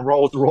riding in a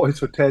Rolls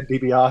Royce with Ted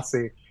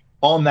DiBiase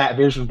on that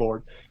vision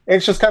board.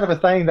 It's just kind of a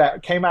thing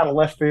that came out of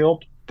left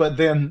field. But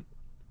then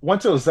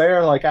once it was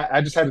there, like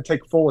I just had to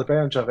take full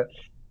advantage of it.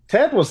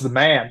 Ted was the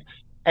man.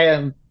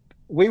 And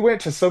we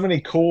went to so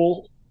many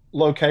cool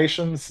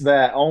locations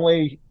that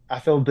only I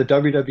feel the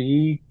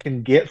WWE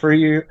can get for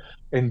you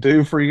and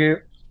do for you.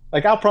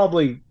 Like I'll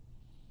probably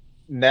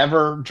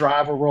never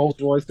drive a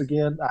Rolls Royce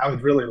again. I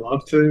would really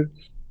love to.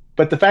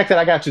 But the fact that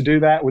I got to do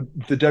that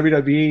with the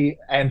WWE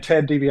and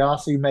Ted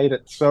DiBiase made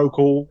it so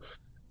cool.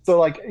 So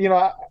like,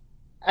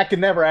 I could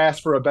never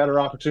ask for a better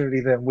opportunity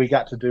than we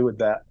got to do with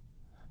that.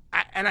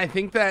 And I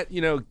think that,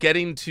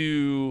 getting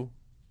to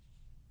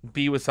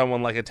be with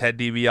someone like a Ted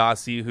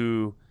DiBiase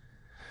who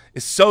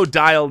is so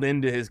dialed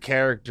into his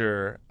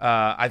character,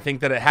 I think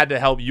that it had to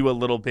help you a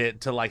little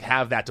bit to like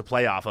have that to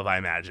play off of, I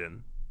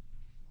imagine.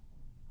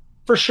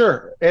 For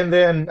sure. And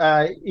then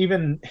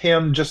even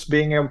him just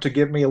being able to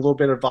give me a little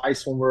bit of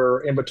advice when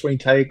we're in between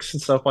takes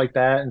and stuff like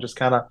that, and just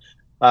kind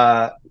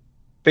of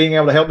being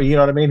able to help me, you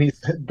know what I mean?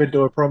 He's been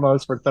doing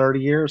promos for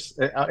 30 years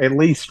at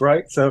least,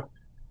 right? So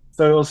it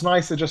was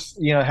nice to just,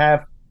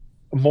 have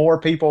more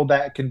people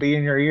that can be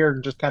in your ear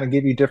and just kind of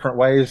give you different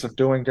ways of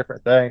doing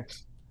different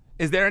things.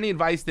 Is there any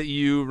advice that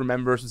you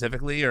remember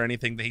specifically or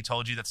anything that he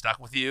told you that stuck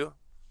with you?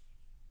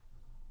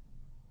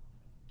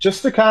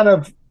 Just to kind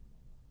of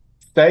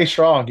stay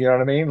strong, you know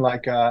what I mean?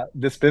 Like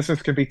this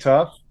business can be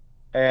tough,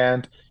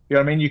 and you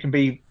know what I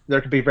mean.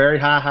 There can be very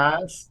high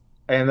highs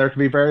and there can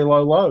be very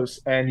low lows,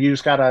 and you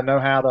just got to know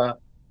how to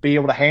be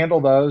able to handle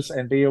those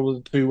and be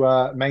able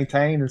to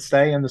maintain and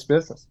stay in this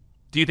business.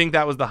 Do you think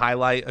that was the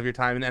highlight of your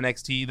time in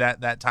NXT,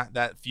 that time,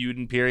 that feud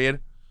and period?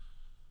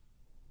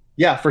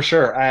 Yeah, for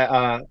sure.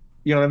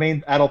 You know what I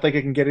mean? I don't think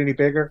it can get any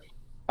bigger.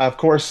 Of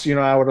course,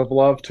 I would have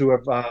loved to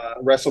have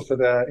wrestled for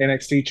the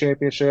NXT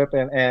championship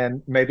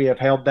and maybe have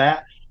held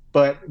that.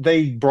 But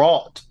they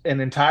brought an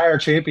entire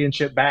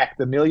championship back,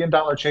 the $1 Million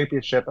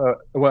championship, out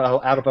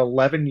of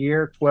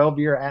 11-year,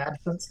 12-year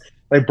absence.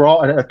 They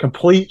brought a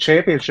complete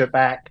championship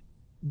back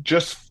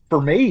just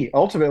for me,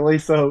 ultimately.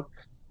 So,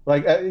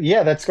 like,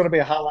 yeah, that's going to be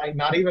a highlight,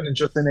 not even in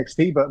just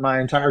NXT, but my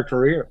entire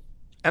career.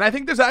 And I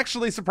think there's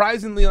actually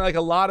surprisingly like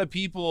a lot of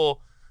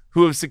people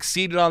who have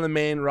succeeded on the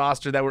main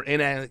roster that were in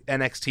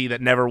NXT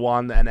that never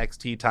won the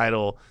NXT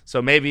title.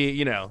 So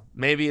maybe,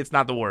 maybe it's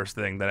not the worst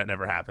thing that it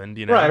never happened,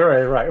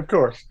 Right. Of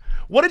course.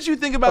 What did you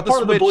think about the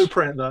part switch? Of the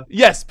blueprint, though.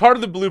 Yes, part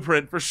of the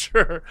blueprint for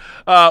sure.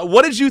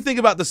 What did you think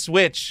about the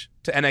switch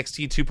to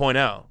NXT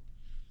 2.0?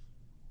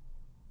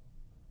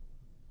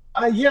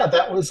 Yeah,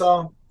 that was,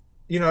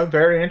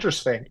 very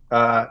interesting.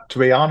 To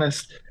be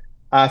honest,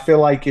 I feel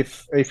like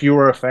if you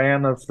were a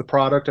fan of the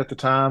product at the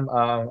time,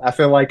 I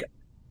feel like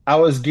I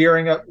was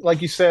gearing up,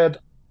 like you said,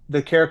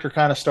 the character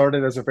kind of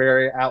started as a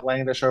very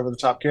outlandish, over the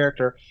top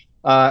character,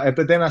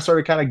 but then I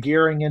started kind of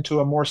gearing into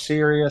a more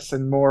serious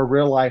and more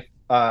real life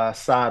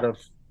side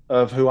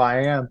of who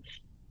I am.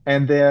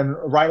 And then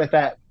right at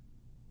that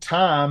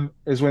time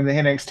is when the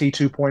NXT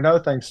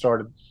 2.0 thing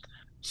started.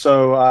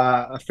 So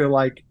I feel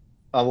like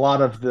a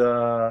lot of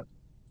the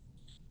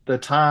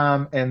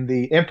time and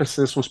the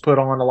emphasis was put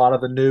on a lot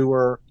of the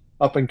newer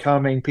up and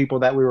coming people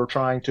that we were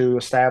trying to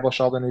establish,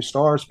 all the new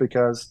stars,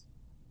 because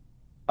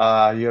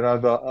a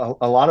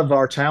lot of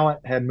our talent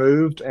had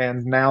moved,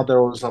 and now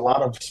there was a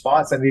lot of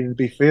spots that needed to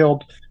be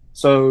filled.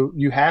 So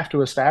you have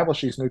to establish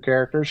these new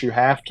characters. You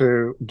have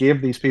to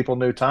give these people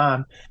new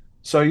time.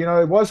 So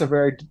it was a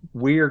very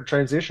weird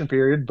transition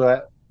period,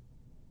 but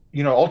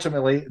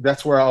ultimately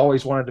that's where I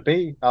always wanted to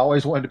be. I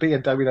always wanted to be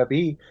in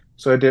WWE.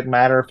 So it didn't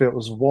matter if it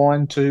was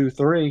one, two,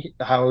 three.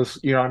 I was,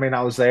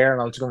 I was there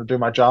and I was going to do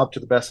my job to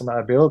the best of my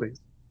abilities.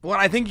 Well,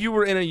 I think you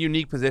were in a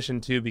unique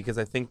position too, because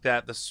I think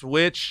that the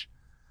switch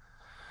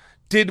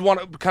did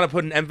want to kind of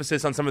put an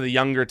emphasis on some of the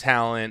younger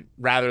talent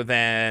rather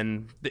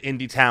than the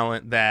indie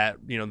talent that,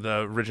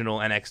 the original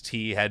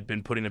NXT had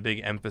been putting a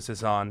big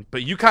emphasis on.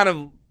 But you kind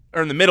of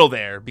are in the middle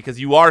there because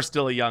you are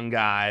still a young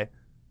guy,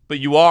 but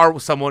you are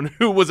someone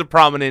who was a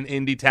prominent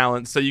indie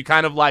talent. So you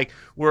kind of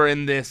were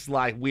in this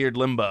weird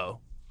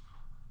limbo.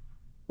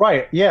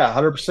 Right. Yeah.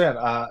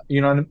 100%.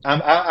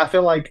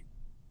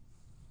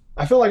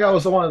 I feel like I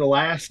was one of the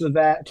last of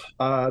that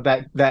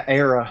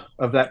era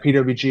of that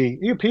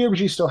PWG.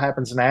 PWG still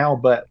happens now,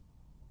 but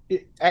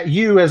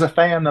you as a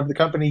fan of the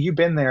company, you've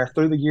been there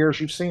through the years,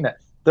 you've seen it.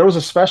 There was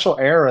a special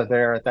era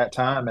there at that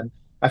time, and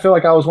I feel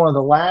like I was one of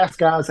the last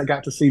guys that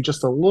got to see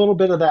just a little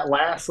bit of that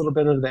last little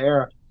bit of the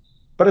era.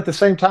 But at the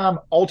same time,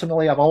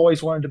 ultimately, I've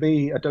always wanted to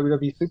be a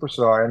WWE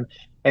superstar,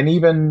 and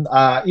even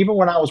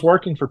when I was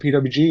working for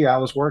PWG, I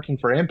was working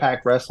for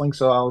Impact Wrestling,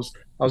 so I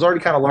was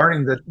already kind of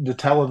learning the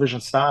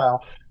television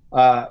style.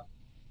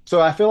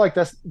 So I feel like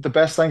that's the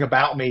best thing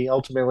about me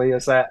ultimately,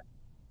 is that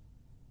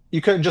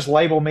you couldn't just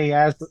label me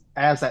as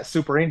that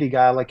super indie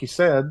guy, like you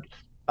said,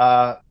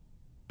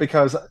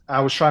 because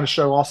I was trying to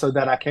show also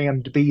that I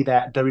can be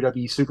that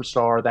WWE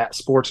superstar, that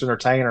sports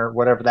entertainer,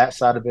 whatever that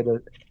side of it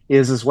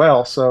is as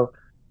well. So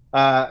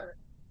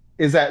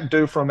is that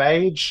due from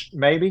age?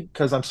 Maybe,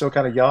 because I'm still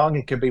kind of young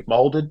and can be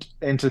molded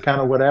into kind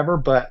of whatever.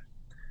 But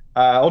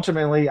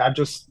ultimately, I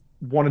just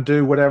want to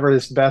do whatever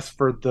is best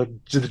for the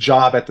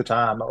job at the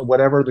time,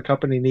 whatever the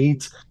company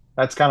needs.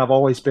 That's kind of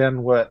always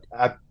been what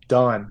I've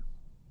done.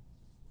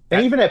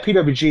 And even at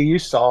PWG, you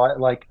saw it.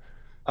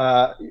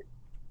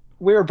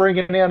 We were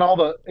bringing in all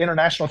the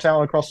international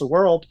talent across the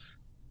world.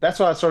 That's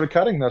why I started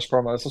cutting those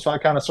promos. That's why I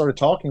kind of started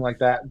talking like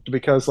that,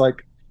 because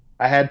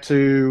I had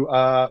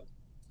to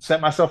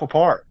set myself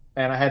apart,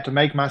 and I had to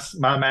make my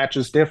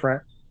matches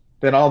different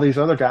than all these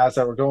other guys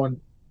that were going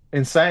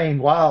insane,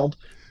 wild.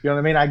 You know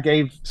what I mean? I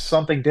gave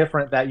something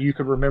different that you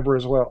could remember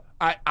as well.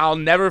 I'll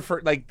never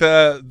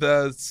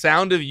the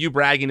sound of you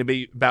bragging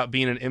about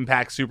being an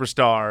Impact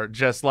superstar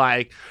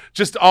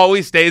just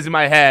always stays in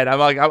my head.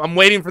 I'm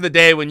waiting for the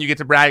day when you get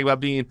to brag about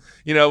being,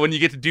 when you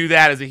get to do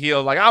that as a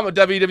heel, I'm a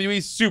WWE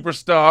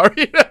superstar,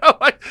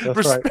 That's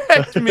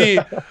respect right. me.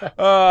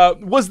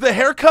 Was the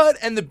haircut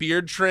and the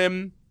beard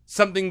trim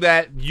something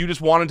that you just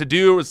wanted to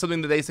do, or was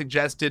something that they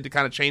suggested to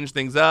kind of change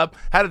things up?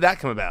 How did that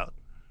come about?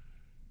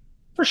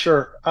 For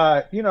sure.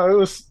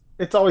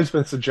 It's always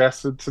been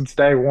suggested since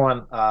day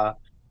one.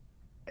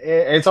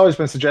 It's always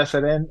been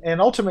suggested,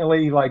 and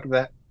ultimately,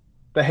 the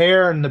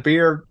hair and the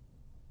beard,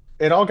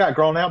 it all got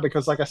grown out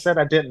because, like I said,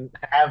 I didn't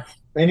have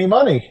any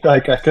money. I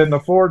couldn't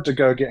afford to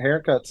go get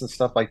haircuts and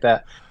stuff like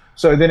that.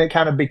 So then it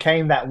kind of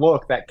became that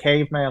look, that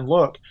caveman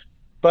look.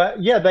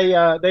 But yeah,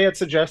 they had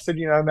suggested,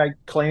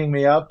 cleaning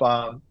me up,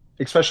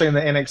 especially in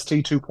the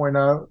NXT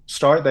 2.0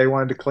 start. They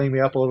wanted to clean me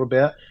up a little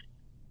bit,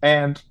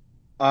 and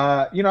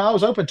I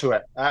was open to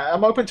it.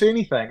 I'm open to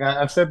anything.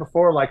 I've said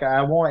before,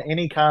 I want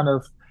any kind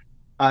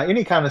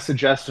of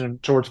suggestion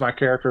towards my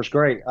character is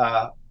great.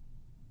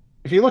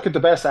 If you look at the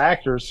best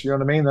actors, you know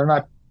what I mean? They're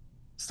not.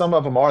 Some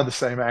of them are the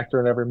same actor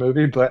in every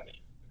movie, but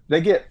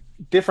they get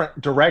different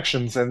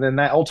directions, and then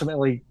that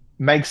ultimately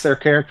makes their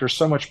characters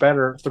so much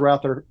better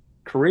throughout their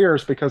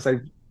careers because they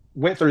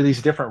went through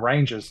these different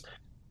ranges.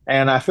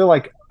 And I feel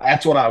like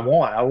that's what I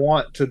want. I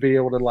want to be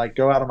able to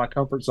go out of my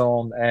comfort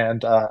zone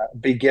and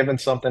be given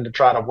something to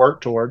try to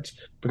work towards,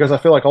 because I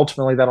feel like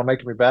ultimately that'll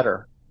make me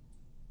better.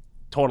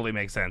 Totally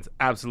makes sense.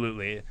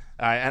 Absolutely.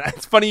 And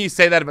it's funny you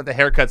say that about the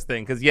haircuts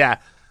thing, because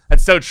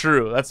that's so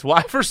true. That's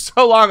why for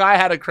so long I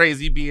had a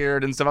crazy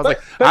beard and stuff. I was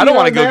I don't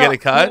want to go get a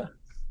cut.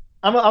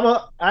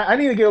 I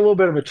need to get a little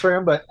bit of a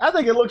trim, but I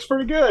think it looks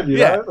pretty good.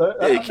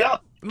 It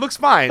looks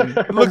fine.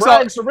 It looks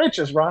rags to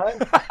riches, Ryan.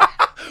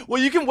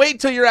 Well, you can wait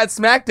till you're at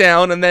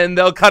SmackDown, and then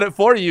they'll cut it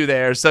for you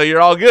there, so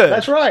you're all good.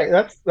 That's right.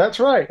 That's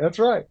right.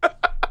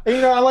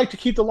 And, I like to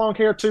keep the long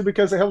hair too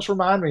because it helps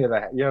remind me of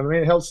that. You know what I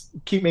mean? It helps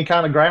keep me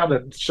kind of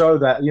grounded and show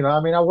that,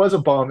 I was a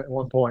bum at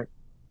one point.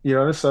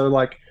 And as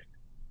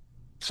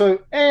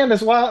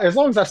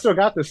long as I still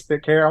got this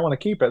thick hair, I want to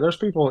keep it. There's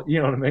people, you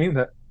know what I mean,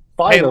 that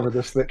fight over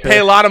this thick pay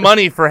hair. a lot of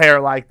money for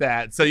hair like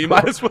that, so you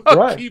might as well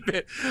Right. keep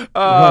it.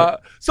 Right.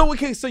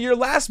 So your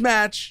last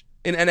match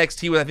in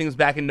NXT was, I think it was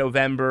back in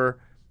November,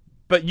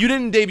 but you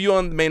didn't debut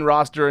on the main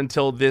roster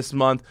until this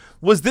month.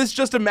 Was this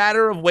just a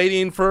matter of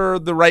waiting for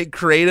the right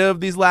creative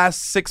these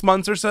last 6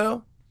 months or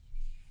so?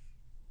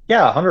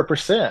 Yeah,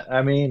 100%.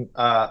 I mean,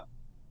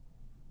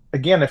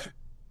 again, if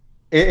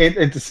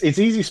it's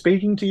easy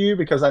speaking to you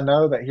because I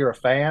know that you're a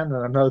fan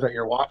and I know that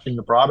you're watching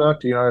the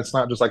product. You know, it's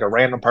not just like a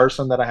random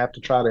person that I have to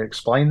try to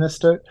explain this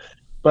to.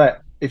 But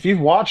if you've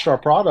watched our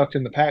product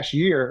in the past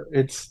year,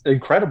 it's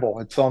incredible.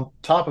 It's on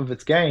top of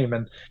its game.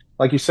 And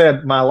like you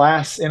said, my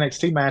last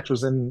NXT match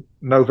was in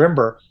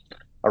November.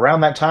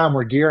 Around that time,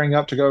 we're gearing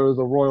up to go to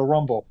the Royal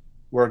Rumble.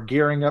 We're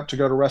gearing up to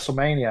go to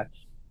WrestleMania.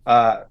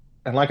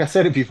 And like I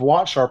said, if you've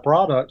watched our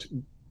product,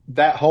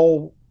 that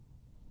whole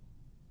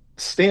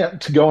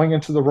stint going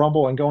into the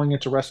Rumble and going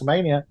into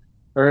WrestleMania,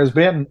 there has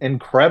been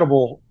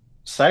incredible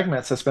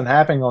segments that's been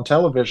happening on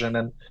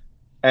television,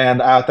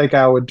 and I think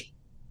I would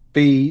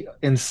be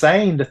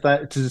insane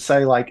to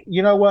say like,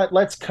 you know what,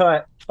 let's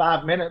cut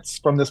 5 minutes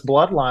from this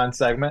Bloodline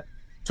segment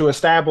to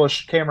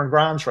establish Cameron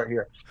Grimes right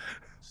here.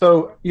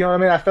 So you know, what I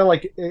mean, I feel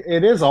like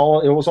it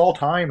was all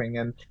timing,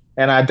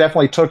 and I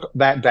definitely took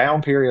that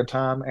down period of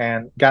time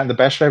and got in the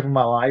best shape of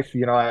my life.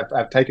 You know,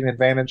 I've taken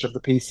advantage of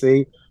the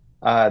PC.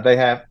 They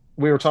have.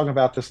 We were talking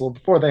about this a little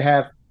before. They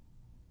have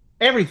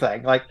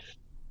everything. Like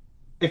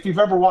if you've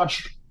ever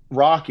watched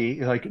Rocky,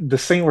 like the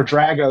scene where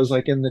Drago's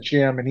like in the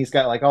gym and he's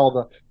got like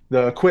all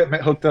the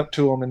equipment hooked up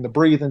to him and the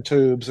breathing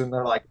tubes and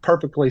they're like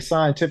perfectly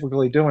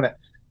scientifically doing it.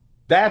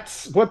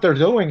 That's what they're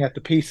doing at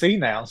the PC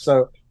now.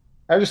 So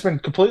I've just been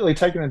completely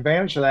taking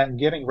advantage of that and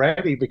getting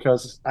ready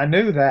because I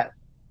knew that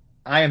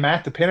I am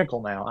at the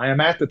pinnacle now. I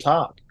am at the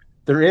top.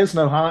 There is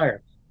no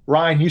higher.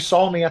 Ryan, you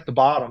saw me at the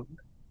bottom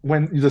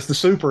when the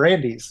super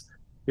indies.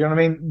 You know what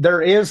I mean?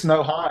 There is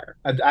no higher.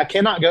 I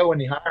cannot go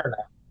any higher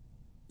now.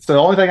 So the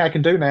only thing I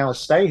can do now is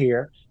stay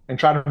here and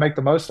try to make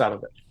the most out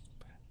of it.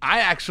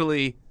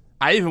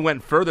 I even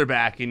went further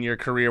back in your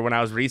career when I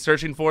was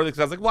researching for this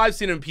because I was like, well, I've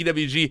seen him in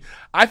PWG.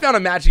 I found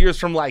a match of yours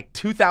from like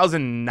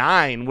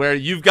 2009 where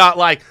you've got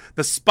like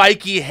the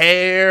spiky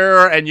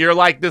hair and you're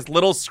like this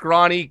little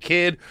scrawny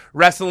kid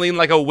wrestling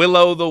like a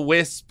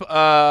Will-O-the-Wisp,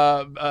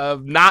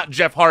 not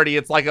Jeff Hardy.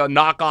 It's like a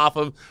knockoff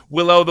of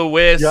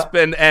Will-O-the-Wisp.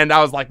 Yeah. And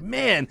I was like,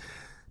 man,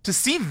 to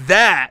see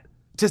that,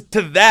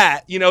 to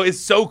that, you know,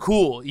 is so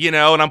cool, you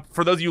know, and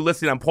for those of you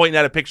listening, I'm pointing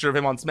at a picture of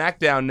him on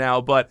SmackDown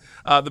now, but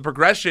the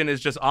progression is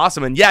just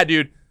awesome. And yeah,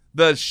 dude,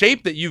 the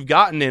shape that you've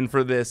gotten in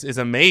for this is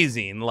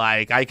amazing.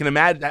 Like I can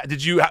imagine,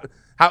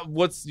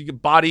 what's your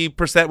body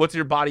percent? What's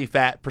your body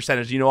fat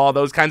percentage? You know, all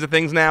those kinds of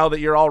things now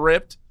that you're all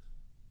ripped.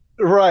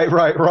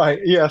 Right.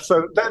 Yeah.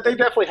 So they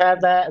definitely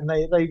have that and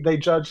they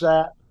judge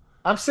that.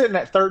 I'm sitting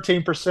at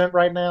 13%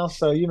 right now.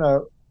 So, you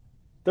know,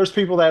 there's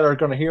people that are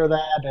going to hear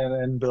that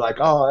and be like,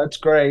 oh, that's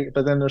great.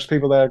 But then there's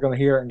people that are going to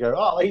hear it and go,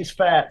 oh, he's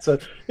fat. So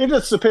it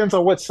just depends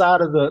on which side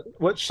of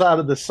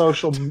the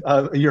social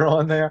you're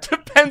on there.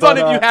 Depends on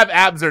if you have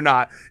abs or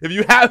not. If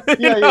you have,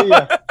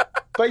 yeah.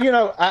 But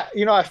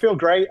I feel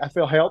great. I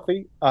feel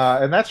healthy,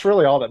 and that's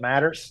really all that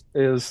matters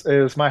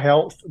is my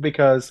health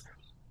because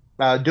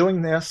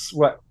doing this,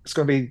 it's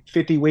going to be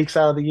 50 weeks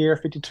out of the year,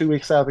 52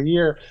 weeks out of the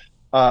year.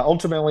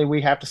 Ultimately,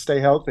 we have to stay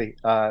healthy.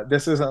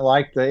 This isn't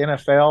like the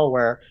NFL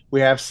where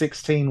we have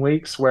 16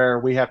 weeks where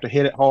we have to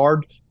hit it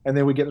hard and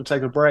then we get to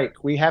take a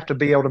break. We have to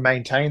be able to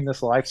maintain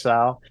this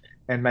lifestyle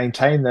and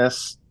maintain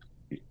this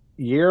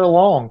year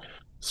long.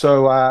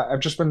 So I've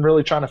just been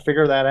really trying to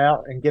figure that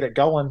out and get it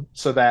going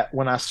so that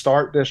when I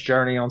start this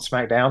journey on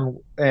SmackDown,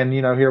 and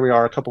you know, here we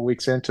are a couple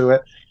weeks into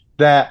it,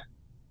 that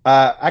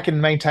I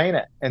can maintain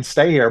it and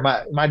stay here.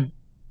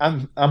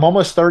 I'm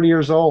almost 30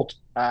 years old.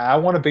 I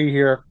want to be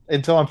here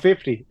until I'm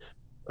 50,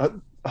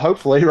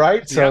 hopefully,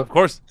 right? So, yeah, of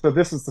course. So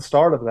this is the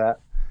start of that.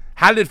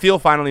 How did it feel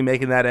finally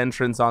making that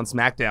entrance on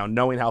SmackDown,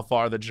 knowing how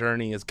far the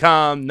journey has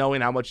come, knowing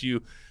how much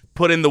you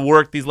put in the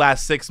work these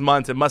last 6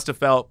 months? It must have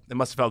felt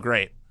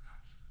great.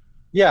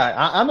 Yeah,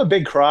 I'm a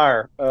big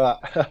crier.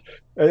 I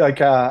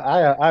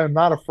am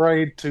not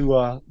afraid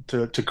to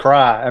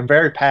cry. I'm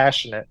very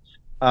passionate.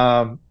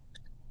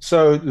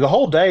 So the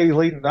whole day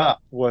leading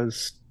up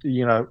was,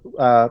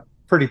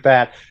 pretty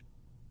bad.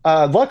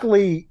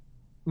 Luckily,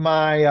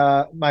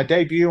 my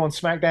debut on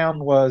SmackDown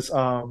was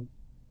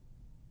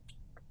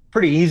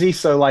pretty easy.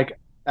 So like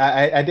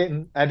I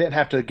didn't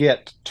have to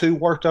get too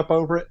worked up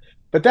over it.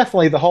 But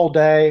definitely the whole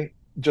day,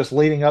 just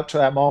leading up to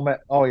that moment.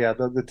 Oh yeah,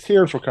 the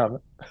tears were coming.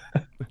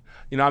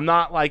 You know, I'm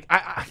not like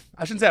I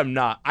shouldn't say I'm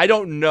not. I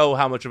don't know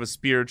how much of a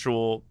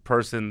spiritual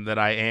person that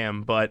I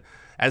am, but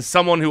as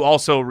someone who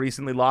also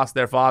recently lost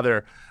their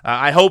father,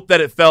 I hope that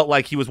it felt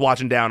like he was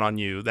watching down on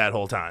you that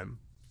whole time.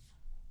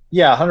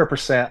 Yeah,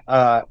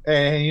 100%.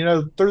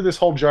 And through this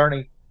whole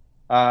journey,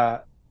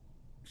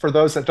 for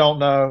those that don't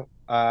know,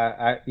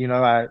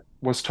 I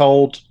was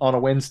told on a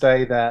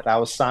Wednesday that I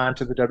was signed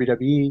to the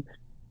WWE,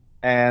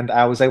 and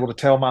I was able to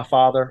tell my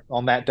father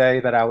on that day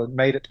that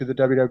made it to the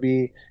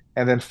WWE.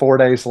 And then 4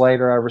 days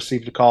later, I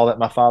received a call that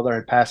my father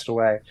had passed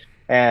away.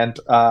 And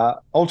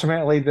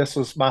ultimately, this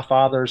was my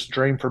father's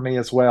dream for me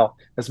as well.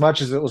 As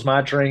much as it was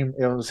my dream,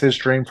 it was his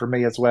dream for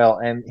me as well.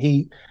 And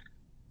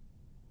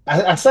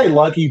I say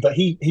lucky, but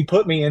he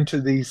put me into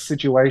these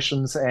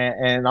situations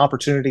and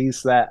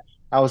opportunities that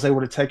I was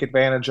able to take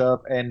advantage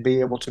of and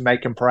be able to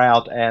make him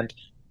proud. And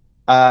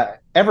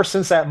ever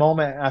since that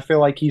moment, I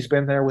feel like he's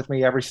been there with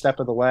me every step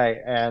of the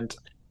way. And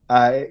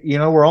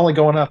we're only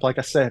going up. Like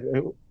I said,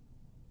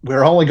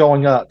 we're only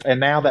going up. And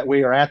now that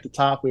we are at the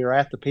top, we are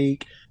at the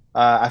peak.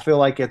 I feel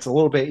like it's a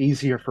little bit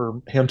easier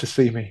for him to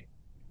see me.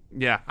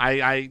 Yeah,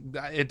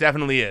 it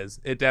definitely is.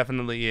 It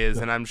definitely is,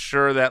 and I'm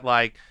sure that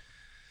like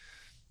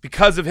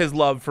because of his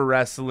love for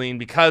wrestling,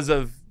 because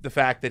of the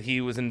fact that he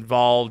was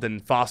involved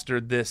and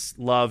fostered this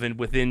love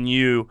within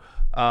you,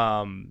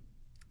 I'm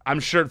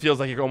sure it feels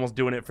like you're almost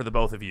doing it for the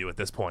both of you at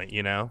this point.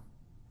 You know?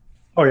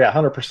 Oh yeah,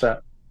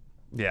 100%.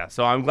 Yeah.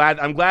 So I'm glad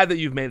that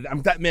you've made it.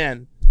 I'm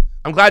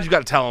glad you got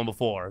to tell him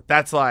before.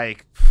 That's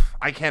like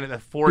I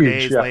can't. 4 Huge,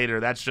 days yeah.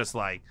 later, that's just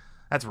like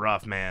that's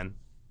rough, man.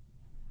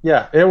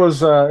 Yeah, it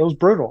was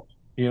brutal,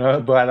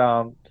 but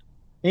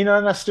and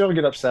I still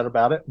get upset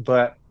about it,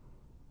 but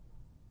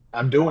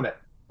I'm doing it.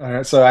 All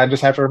right, so I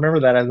just have to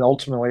remember that, and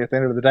ultimately, at the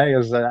end of the day,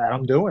 is that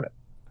I'm doing it.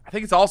 I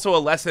think it's also a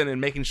lesson in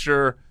making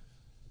sure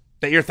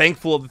that you're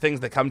thankful of the things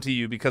that come to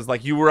you because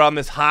like you were on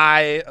this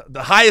high,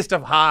 the highest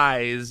of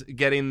highs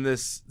getting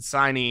this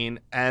signing,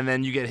 and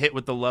then you get hit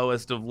with the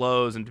lowest of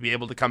lows, and to be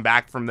able to come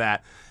back from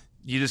that,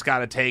 you just got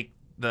to take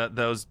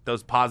those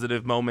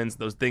positive moments,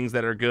 those things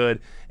that are good,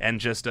 and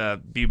just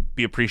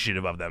be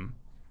appreciative of them.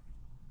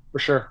 For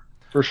sure,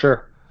 for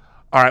sure.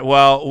 All right,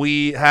 well,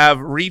 we have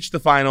reached the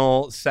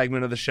final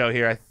segment of the show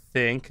here,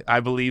 I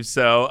believe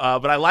so.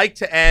 But I like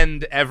to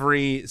end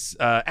every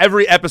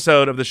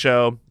episode of the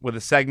show with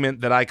a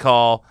segment that I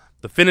call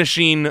the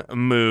finishing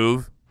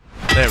move.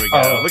 There we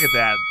go. Oh. Look at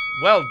that.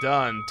 Well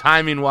done.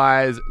 Timing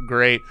wise,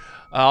 great.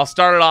 I'll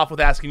start it off with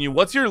asking you,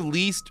 what's your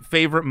least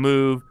favorite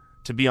move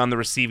to be on the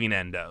receiving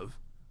end of?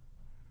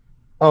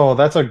 Oh,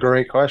 that's a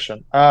great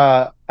question.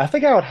 I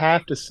think I would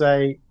have to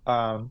say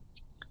Finn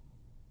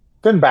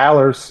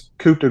Balor's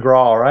coup de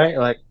grace, right?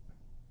 Like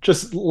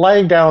just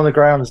laying down on the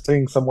ground and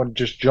seeing someone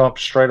just jump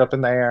straight up in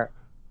the air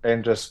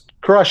and just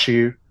crush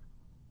you.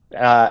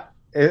 Uh,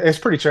 it's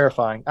pretty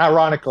terrifying.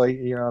 Ironically,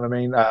 you know what I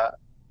mean?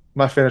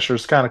 My finisher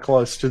is kind of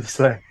close to the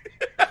same.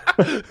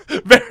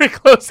 Very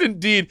close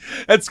indeed.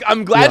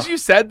 I'm glad Yeah. you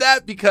said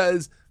that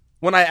because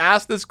when I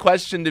ask this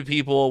question to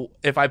people,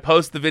 if I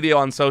post the video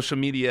on social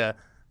media,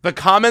 the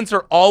comments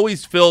are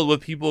always filled with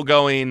people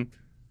going,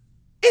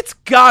 it's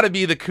got to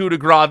be the coup de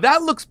grace.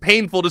 That looks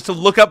painful just to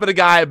look up at a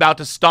guy about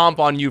to stomp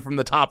on you from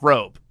the top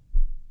rope.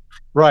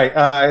 Right.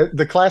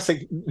 The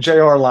classic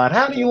JR line.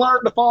 How do you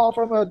learn to fall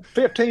from a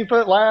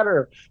 15-foot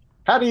ladder?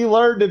 How do you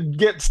learn to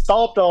get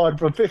stomped on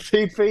from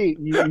 15 feet?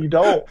 You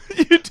don't.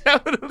 You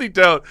definitely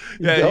don't.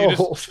 You Yeah,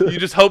 don't. you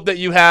just hope that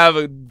you have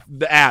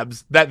the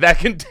abs that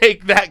can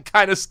take that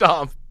kind of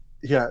stomp.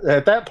 Yeah.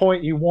 At that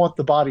point, you want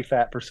the body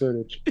fat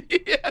percentage.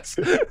 Yes.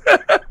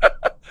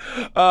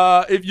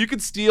 If you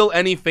could steal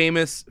any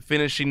famous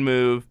finishing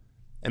move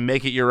and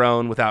make it your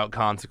own without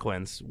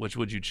consequence, which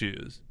would you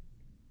choose?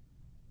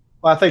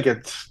 Well, I think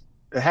it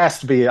has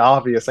to be an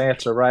obvious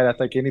answer, right? I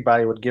think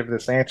anybody would give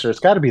this answer. It's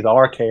got to be the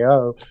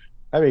RKO.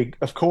 I mean,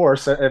 of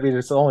course. I mean,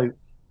 it's only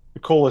the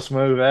coolest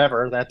move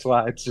ever. That's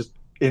why it's just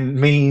in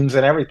memes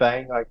and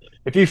everything. Like,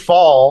 if you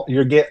fall,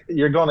 you're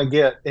going to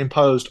get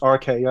imposed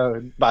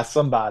RKO by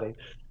somebody.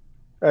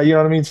 You know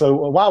what I mean? So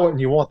why wouldn't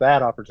you want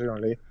that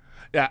opportunity?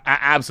 Yeah,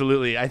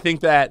 absolutely. I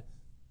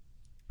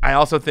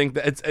also think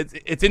that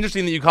it's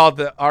interesting that you call it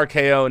the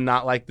RKO and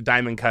not like the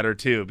Diamond Cutter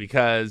too,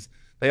 because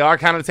they are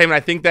kind of the same. And I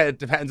think that it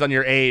depends on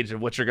your age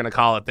of what you're going to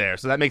call it there.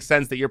 So that makes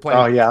sense that you're playing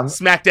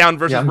SmackDown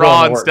versus I'm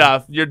Raw going and Orton.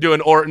 stuff. You're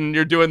doing Orton.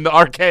 You're doing the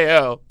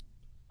RKO.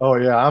 Oh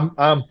yeah,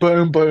 I'm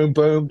boom, boom,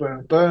 boom,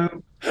 boom,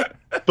 boom,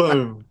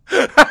 boom.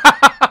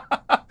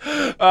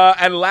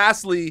 And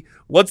lastly,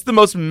 what's the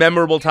most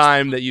memorable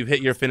time that you've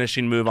hit your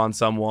finishing move on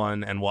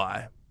someone and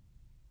why?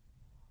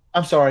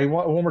 I'm sorry.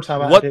 One more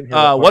time. I didn't hear that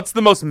part. What's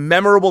the most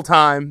memorable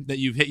time that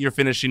you've hit your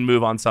finishing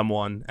move on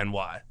someone and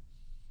why?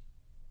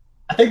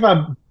 I think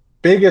my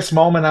biggest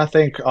moment, I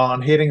think,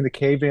 on hitting the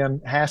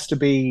cave-in has to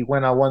be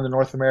when I won the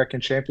North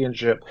American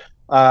Championship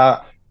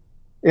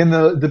in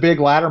the big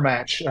ladder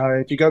match.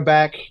 If you go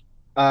back,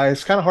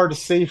 it's kind of hard to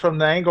see from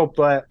the angle,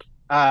 but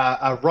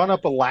I run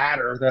up a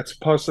ladder that's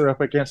posted up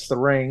against the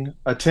ring,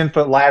 a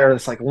 10-foot ladder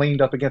that's like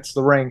leaned up against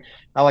the ring.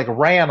 I like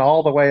ran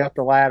all the way up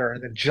the ladder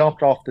and then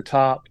jumped off the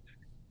top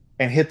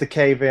and hit the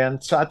cave-in.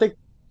 So I think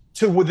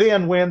to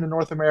then win the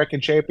North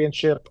American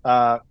Championship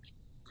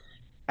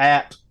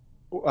at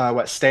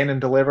Stand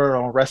and Deliver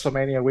on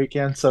WrestleMania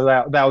weekend. So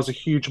that was a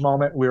huge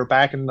moment. We were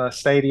back in the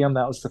stadium.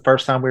 That was the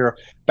first time we were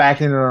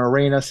back in an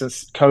arena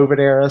since COVID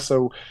era.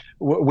 So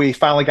we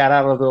finally got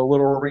out of the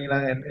little arena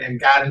and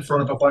got in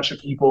front of a bunch of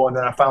people. And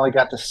then I finally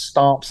got to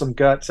stomp some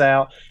guts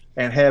out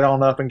and head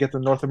on up and get the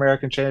North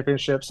American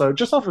Championship. So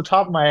just off the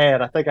top of my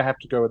head, I think I have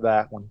to go with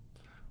that one.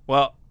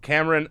 Well,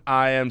 Cameron,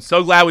 I am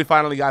so glad we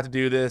finally got to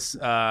do this.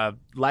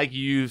 Like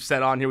you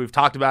said on here, we've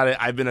talked about it.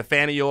 I've been a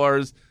fan of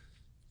yours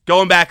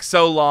going back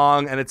so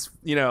long, and it's,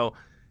 you know,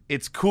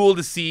 it's cool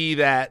to see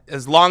that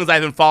as long as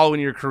I've been following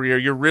your career,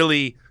 you're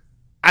really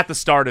at the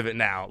start of it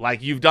now.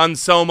 Like, you've done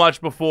so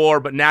much before,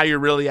 but now you're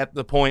really at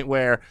the point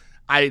where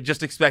I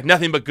just expect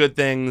nothing but good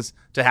things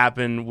to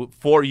happen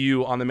for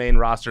you on the main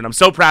roster, and I'm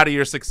so proud of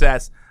your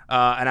success.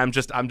 And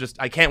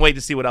I can't wait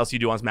to see what else you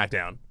do on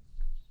SmackDown.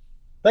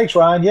 Thanks,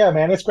 Ryan. Yeah,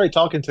 man, it's great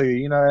talking to you.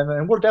 You know,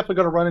 and we're definitely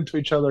going to run into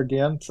each other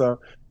again. So,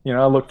 you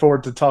know, I look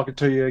forward to talking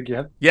to you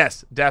again.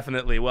 Yes,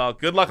 definitely. Well,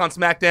 good luck on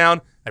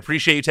SmackDown. I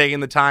appreciate you taking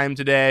the time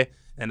today,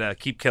 and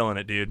keep killing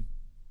it, dude.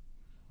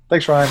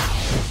 Thanks, Ryan.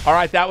 All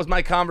right, that was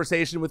my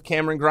conversation with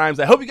Cameron Grimes.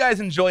 I hope you guys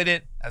enjoyed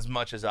it as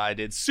much as I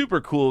did.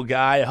 Super cool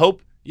guy. I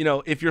hope, you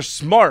know, if you're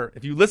smart,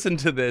 if you listen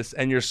to this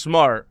and you're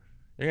smart,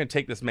 you're going to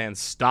take this man's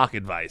stock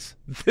advice.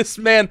 This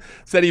man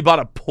said he bought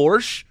a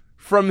Porsche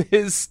from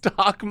his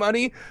stock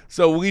money,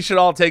 so we should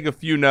all take a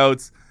few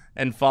notes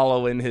and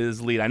follow in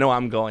his lead. I know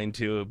I'm going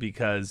to,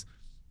 because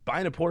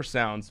buying a Porsche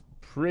sounds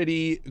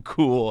pretty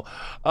cool.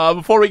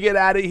 Before we get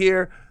out of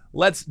here,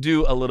 let's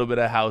do a little bit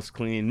of house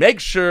cleaning. Make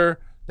sure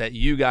that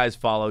you guys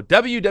follow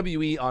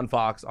WWE on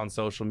Fox on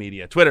social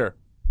media. Twitter,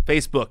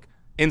 Facebook,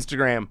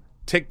 Instagram,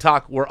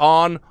 TikTok. We're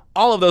on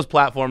all of those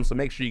platforms, so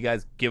make sure you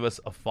guys give us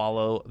a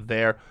follow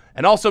there.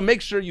 And also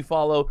make sure you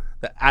follow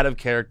the Out of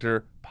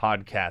Character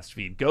podcast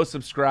feed. Go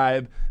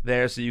subscribe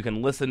there so you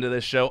can listen to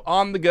this show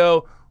on the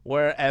go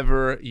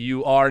wherever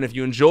you are. And if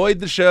you enjoyed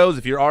the shows,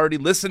 if you're already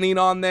listening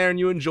on there and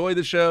you enjoy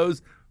the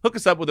shows, hook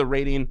us up with a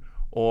rating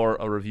or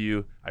a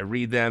review. I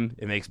read them.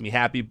 It makes me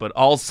happy. But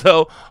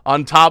also,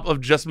 on top of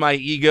just my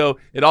ego,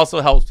 it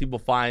also helps people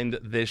find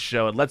this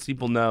show. It lets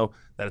people know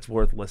that it's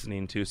worth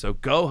listening to. So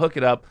go hook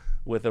it up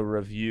with a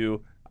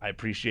review. I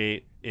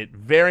appreciate it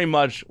very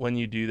much when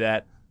you do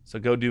that. So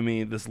go do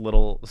me this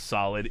little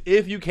solid.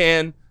 If you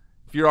can,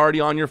 if you're already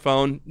on your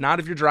phone, not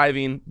if you're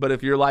driving, but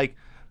if you're like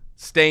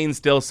staying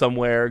still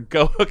somewhere,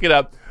 go hook it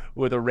up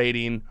with a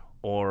rating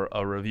or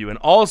a review. And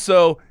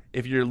also,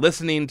 if you're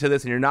listening to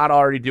this and you're not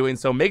already doing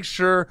so, make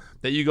sure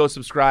that you go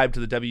subscribe to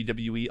the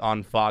WWE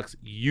on Fox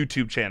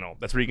YouTube channel.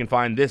 That's where you can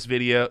find this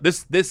video,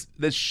 this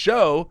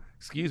show,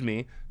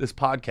 this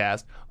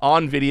podcast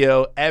on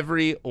video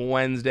every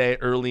Wednesday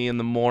early in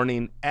the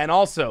morning. And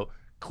also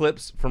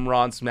clips from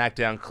Raw and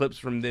SmackDown, clips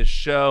from this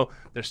show.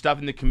 There's stuff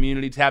in the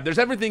community tab. There's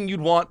everything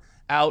you'd want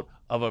out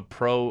of a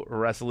pro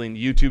wrestling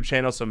YouTube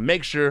channel. So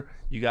make sure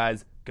you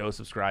guys go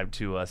subscribe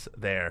to us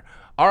there.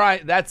 All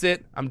right, that's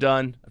it. I'm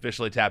done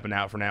officially tapping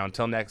out for now.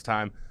 Until next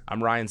time,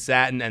 I'm Ryan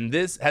Satin, and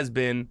this has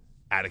been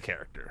Out of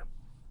Character.